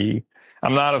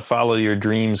I'm not a follow your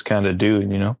dreams kind of dude,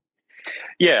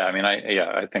 Yeah. I mean,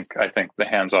 I think the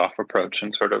hands-off approach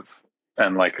and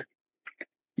like,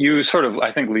 you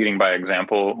I think leading by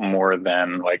example more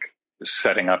than like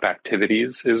setting up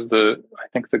activities is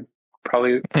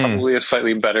probably a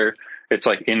slightly better. It's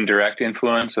like indirect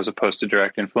influence as opposed to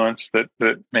direct influence that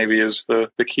maybe is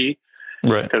the key,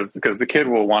 right? Because the kid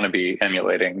will want to be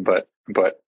emulating, but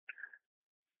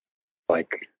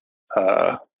like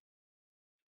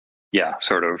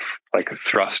sort of like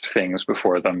thrust things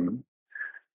before them.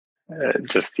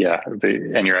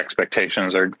 And your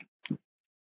expectations are,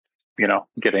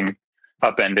 getting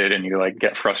upended, and you like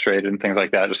get frustrated and things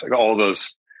like that. Just like all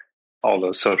those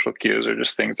social cues are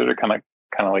just things that are kind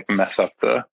of like mess up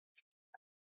the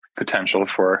potential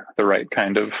for the right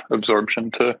kind of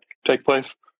absorption to take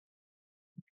place.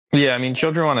 Yeah, I mean,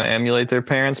 children want to emulate their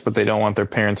parents, but they don't want their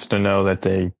parents to know that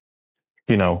they,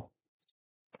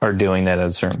 are doing that at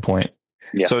a certain point.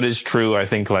 Yeah. So it is true. I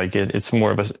think like it's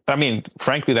more of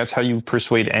frankly, that's how you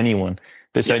persuade anyone.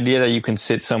 This idea that you can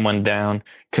sit someone down,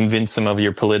 convince them of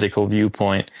your political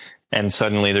viewpoint, and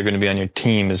suddenly they're going to be on your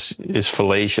team is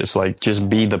fallacious. Like, just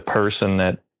be the person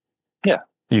that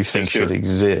you think should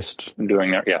exist.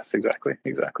 Doing that. Yes, exactly.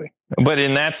 But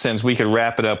in that sense, we could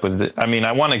wrap it up with,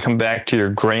 I want to come back to your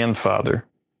grandfather.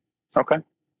 Okay.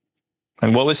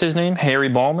 And what was his name? Harry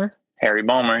Balmer? Harry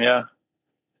Balmer, yeah.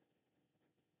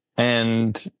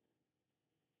 And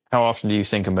how often do you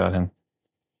think about him?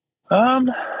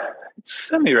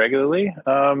 Semi-regularly.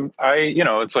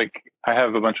 It's like I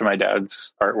have a bunch of my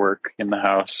dad's artwork in the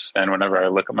house, and whenever I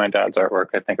look at my dad's artwork,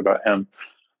 I think about him.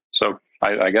 So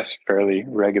I guess fairly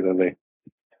regularly.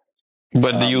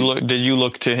 But did you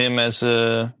look to him as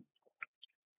a?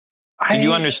 Did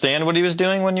you understand what he was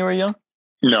doing when you were young?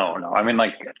 No. I mean,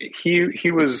 like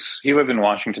he lived in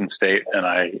Washington State, and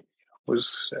I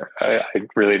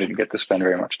really didn't get to spend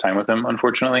very much time with him,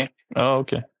 unfortunately. Oh,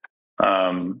 okay.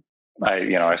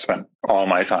 I spent all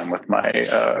my time with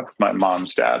my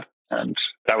mom's dad, and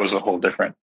that was a whole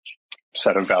different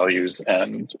set of values,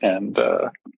 and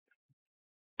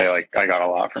I got a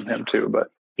lot from him too.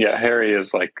 But yeah, Harry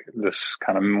is like this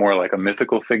kind of more like a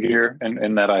mythical figure,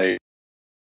 in that I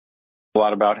a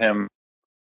lot about him.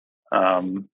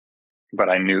 But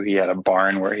I knew he had a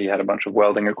barn where he had a bunch of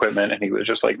welding equipment, and he was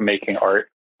just like making art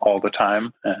all the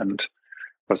time, and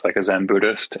was like a Zen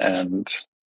Buddhist, and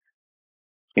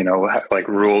like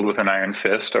ruled with an iron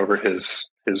fist over his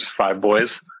 5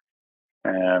 boys.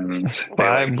 And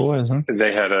boys, huh?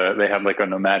 They had like a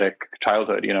nomadic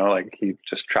childhood, like he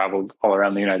just traveled all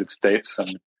around the United States,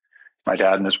 and my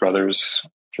dad and his brothers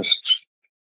just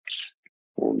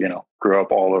grew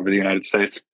up all over the United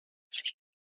States.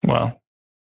 Wow.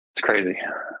 It's crazy.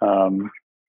 And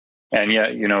yet,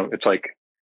 it's like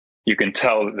you can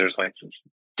tell that there's like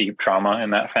deep trauma in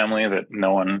that family that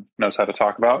no one knows how to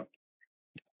talk about.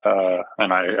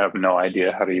 And I have no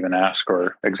idea how to even ask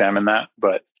or examine that,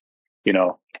 but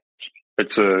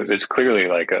it's clearly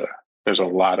like there's a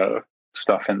lot of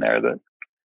stuff in there that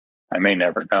I may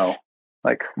never know.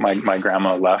 Like my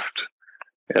grandma left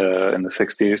in the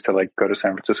 60s to like go to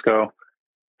San Francisco.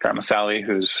 Grandma Sally,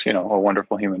 who's a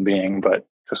wonderful human being, but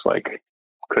just like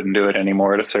couldn't do it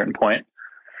anymore at a certain point.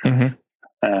 Mm-hmm.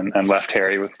 And left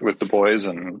Harry with the boys,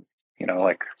 and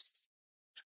like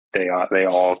they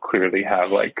all clearly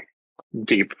have like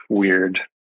deep weird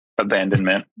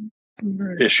abandonment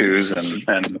issues,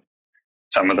 and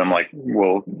some of them like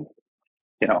will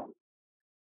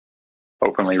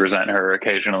openly resent her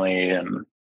occasionally,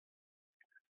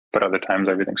 but other times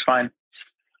everything's fine.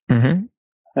 Mm-hmm.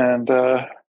 And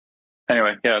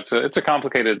anyway, yeah, it's a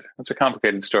complicated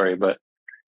story, but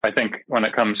I think when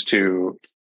it comes to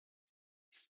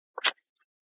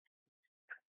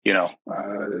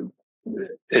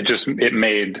it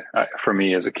made for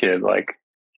me as a kid like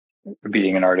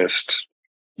being an artist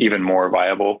even more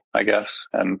viable, I guess.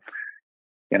 And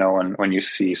when you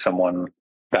see someone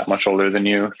that much older than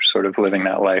you sort of living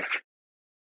that life,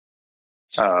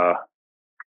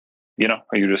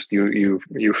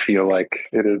 you feel like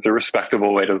it is a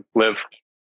respectable way to live.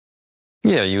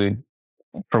 Yeah,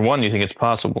 for one, you think it's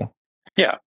possible.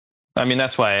 Yeah. I mean,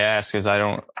 that's why I ask, is I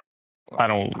don't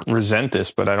resent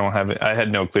this, but I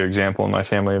had no clear example in my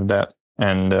family of that.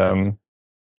 And,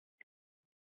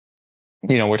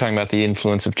 we're talking about the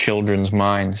influence of children's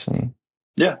minds and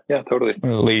yeah, totally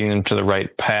leading them to the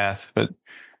right path. But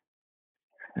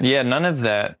yeah, none of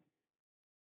that.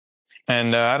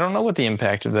 And I don't know what the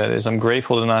impact of that is. I'm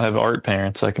grateful to not have art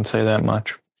parents. I can say that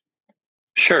much.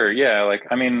 Sure. Yeah. Like,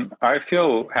 I mean, I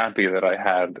feel happy that I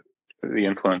had the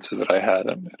influences that I had,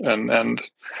 and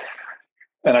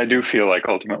I do feel like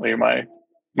ultimately my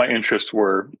interests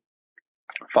were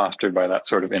fostered by that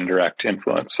sort of indirect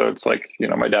influence. So it's like,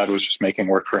 my dad was just making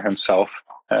work for himself,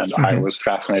 and I was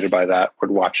fascinated by that,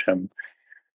 would watch him.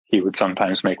 He would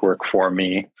sometimes make work for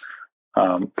me,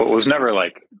 but was never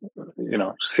like,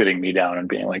 sitting me down and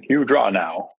being like, you draw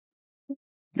now.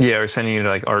 Yeah, or sending you to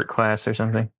like art class or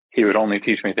something. He would only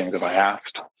teach me things if I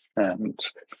asked. And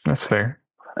that's fair.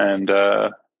 And,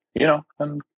 and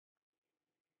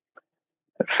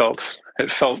it felt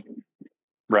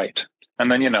right.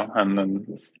 And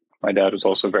then, my dad was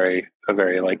also a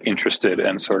very like interested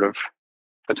and sort of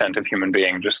attentive human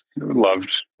being, just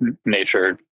loved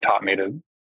nature, taught me to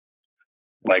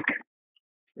like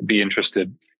be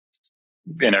interested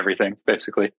in everything,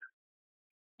 basically.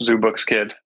 Zoo books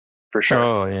kid, for sure.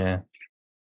 Oh yeah.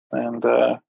 And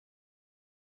I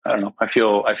don't know. I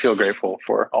feel grateful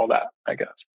for all that, I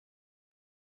guess.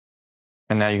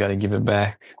 And now you got to give it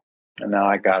back. And now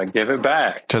I got to give it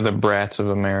back to the brats of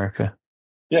America.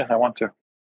 Yeah, I want to.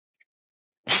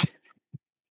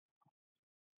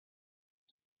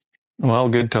 Well,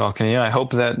 good talking to you. I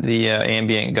hope that the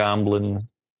ambient goblin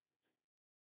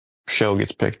show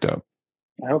gets picked up.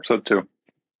 I hope so too.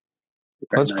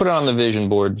 Let's put it on the vision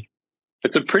board.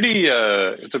 It's a pretty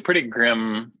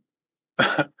grim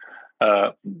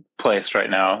place right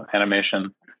now,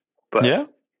 animation. But yeah?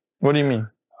 What do you mean?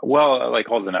 Well, like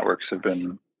all the networks have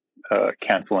been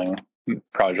canceling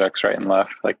projects right and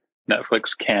left. Like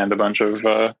Netflix canned a bunch of,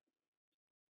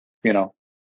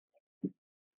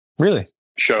 Really?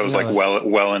 shows like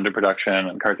well into production,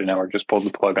 and Cartoon Network just pulled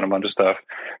the plug on a bunch of stuff.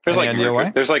 There's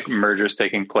there's like mergers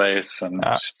taking place, and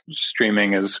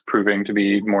streaming is proving to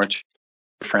be more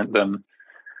different than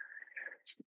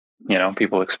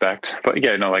people expect. But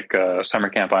yeah, like Summer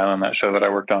Camp Island, that show that I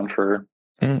worked on for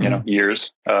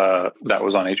years, that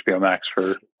was on HBO Max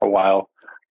for a while,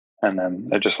 and then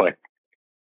it just like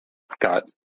got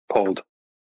pulled.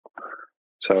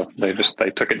 So they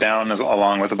took it down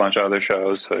along with a bunch of other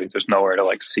shows. So there's nowhere to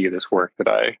like see this work that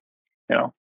I,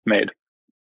 made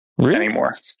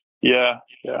anymore. Yeah.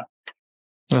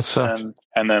 That sucks.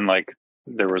 And then like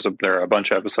there are a bunch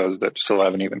of episodes that still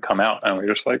haven't even come out, and we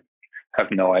just like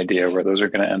have no idea where those are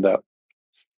going to end up,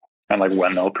 and like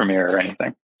when they'll premiere or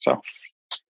anything. So.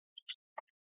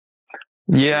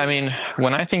 Yeah, I mean,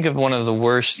 when I think of one of the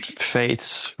worst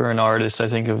fates for an artist, I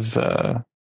think of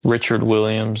Richard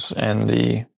Williams and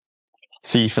The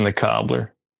Thief and the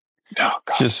Cobbler. Oh,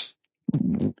 that's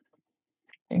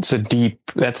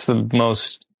the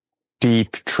most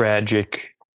deep,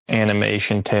 tragic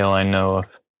animation tale I know of.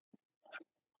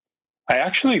 I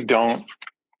actually don't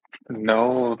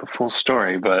know the full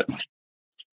story, but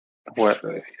what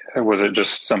was it?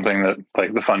 Just something that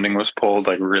like the funding was pulled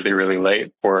like really, really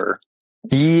late, or?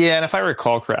 Yeah, and if I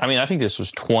recall correctly, I mean, I think this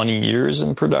was 20 years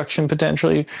in production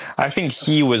potentially. I think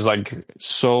he was like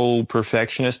so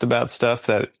perfectionist about stuff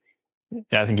that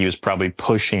I think he was probably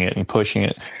pushing it.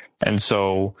 And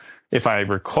so if I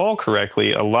recall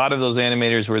correctly, a lot of those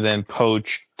animators were then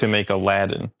poached to make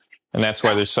Aladdin. And that's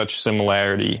why there's such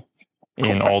similarity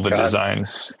in all the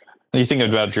designs. You think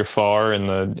about Jafar and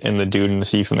the dude in The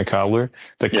Thief and the Cobbler,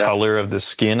 the color of the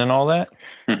skin and all that.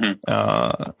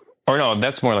 Mm-hmm. Or no,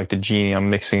 that's more like the genie.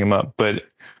 I'm mixing them up. But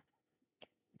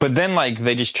then like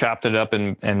they just chopped it up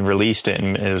and released it,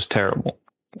 and it was terrible.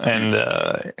 And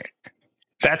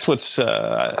that's what's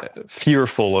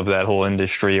fearful of that whole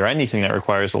industry, or anything that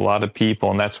requires a lot of people.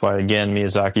 And that's why, again,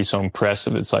 Miyazaki's so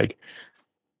impressive. It's like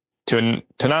to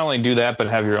not only do that, but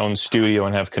have your own studio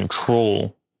and have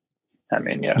control. I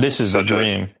mean, yeah, this is a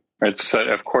dream.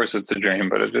 Of course it's a dream,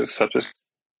 but it is such a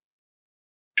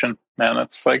man.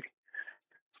 It's like,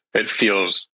 it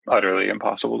feels utterly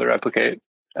impossible to replicate,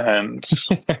 and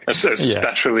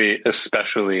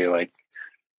especially like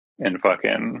in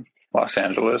fucking Los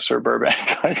Angeles or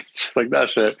Burbank, like, just like that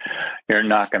shit. You're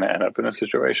not going to end up in a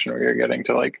situation where you're getting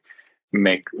to like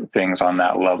make things on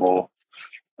that level.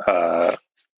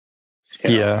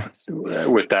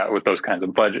 With those kinds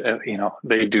of budget,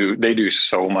 they do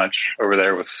so much over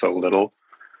there with so little.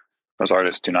 Those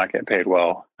artists do not get paid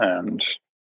well, and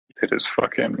it is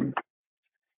fucking.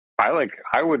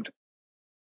 I would,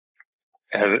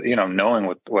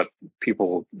 knowing what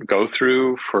people go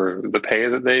through for the pay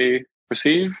that they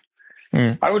receive,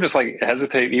 I would just like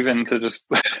hesitate even to just,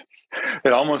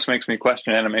 it almost makes me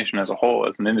question animation as a whole,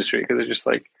 as an industry, because it's just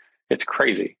like, it's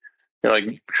crazy. They're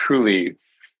like, truly,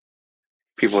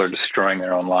 people are destroying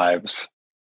their own lives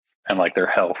and like their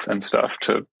health and stuff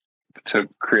to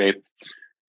create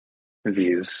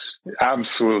these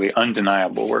absolutely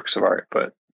undeniable works of art,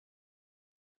 but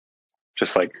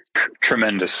just like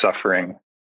tremendous suffering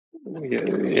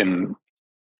in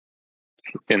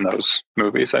those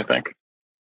movies, I think.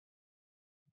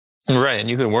 Right, and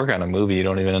you can work on a movie you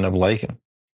don't even end up liking.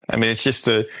 I mean, it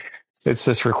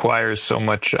just requires so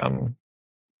much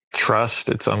trust.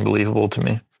 It's unbelievable to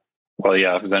me. Well,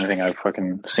 yeah, if there's anything I've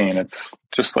fucking seen, it's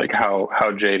just like how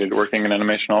jaded working in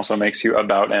animation also makes you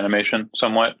about animation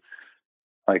somewhat.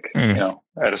 Like,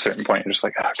 at a certain point, you're just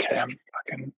like, okay, I'm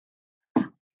fucking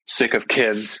sick of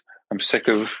kids. I'm sick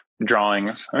of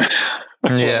drawings.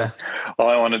 Yeah. All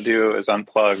I want to do is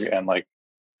unplug and like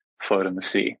float in the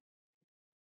sea.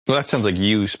 Well, that sounds like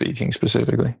you speaking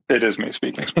specifically. It is me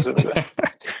speaking specifically.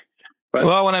 But,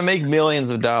 well, when I make millions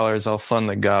of dollars, I'll fund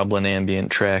the Goblin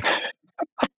ambient track.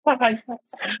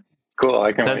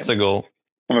 Cool. That's the goal.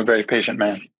 I'm a very patient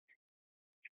man.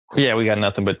 Yeah, we got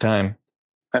nothing but time.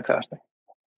 Fantastic.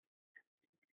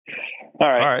 All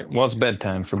right. Well, it's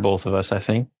bedtime for both of us, I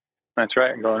think. That's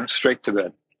right. I'm going straight to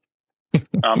bed.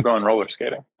 I'm going roller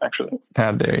skating, actually.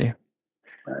 How dare you?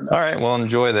 All right. Well,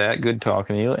 enjoy that. Good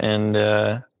talking to you. And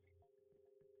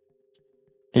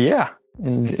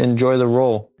enjoy the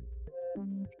roll.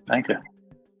 Thank you.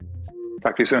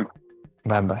 Talk to you soon.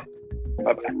 Bye-bye.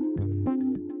 Bye-bye.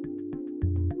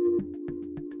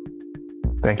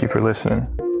 Thank you for listening.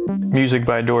 Music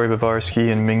by Dory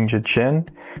Bavarsky and Mingja Chen.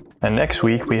 And next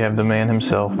week we have the man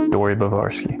himself, Dory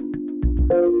Bavarsky.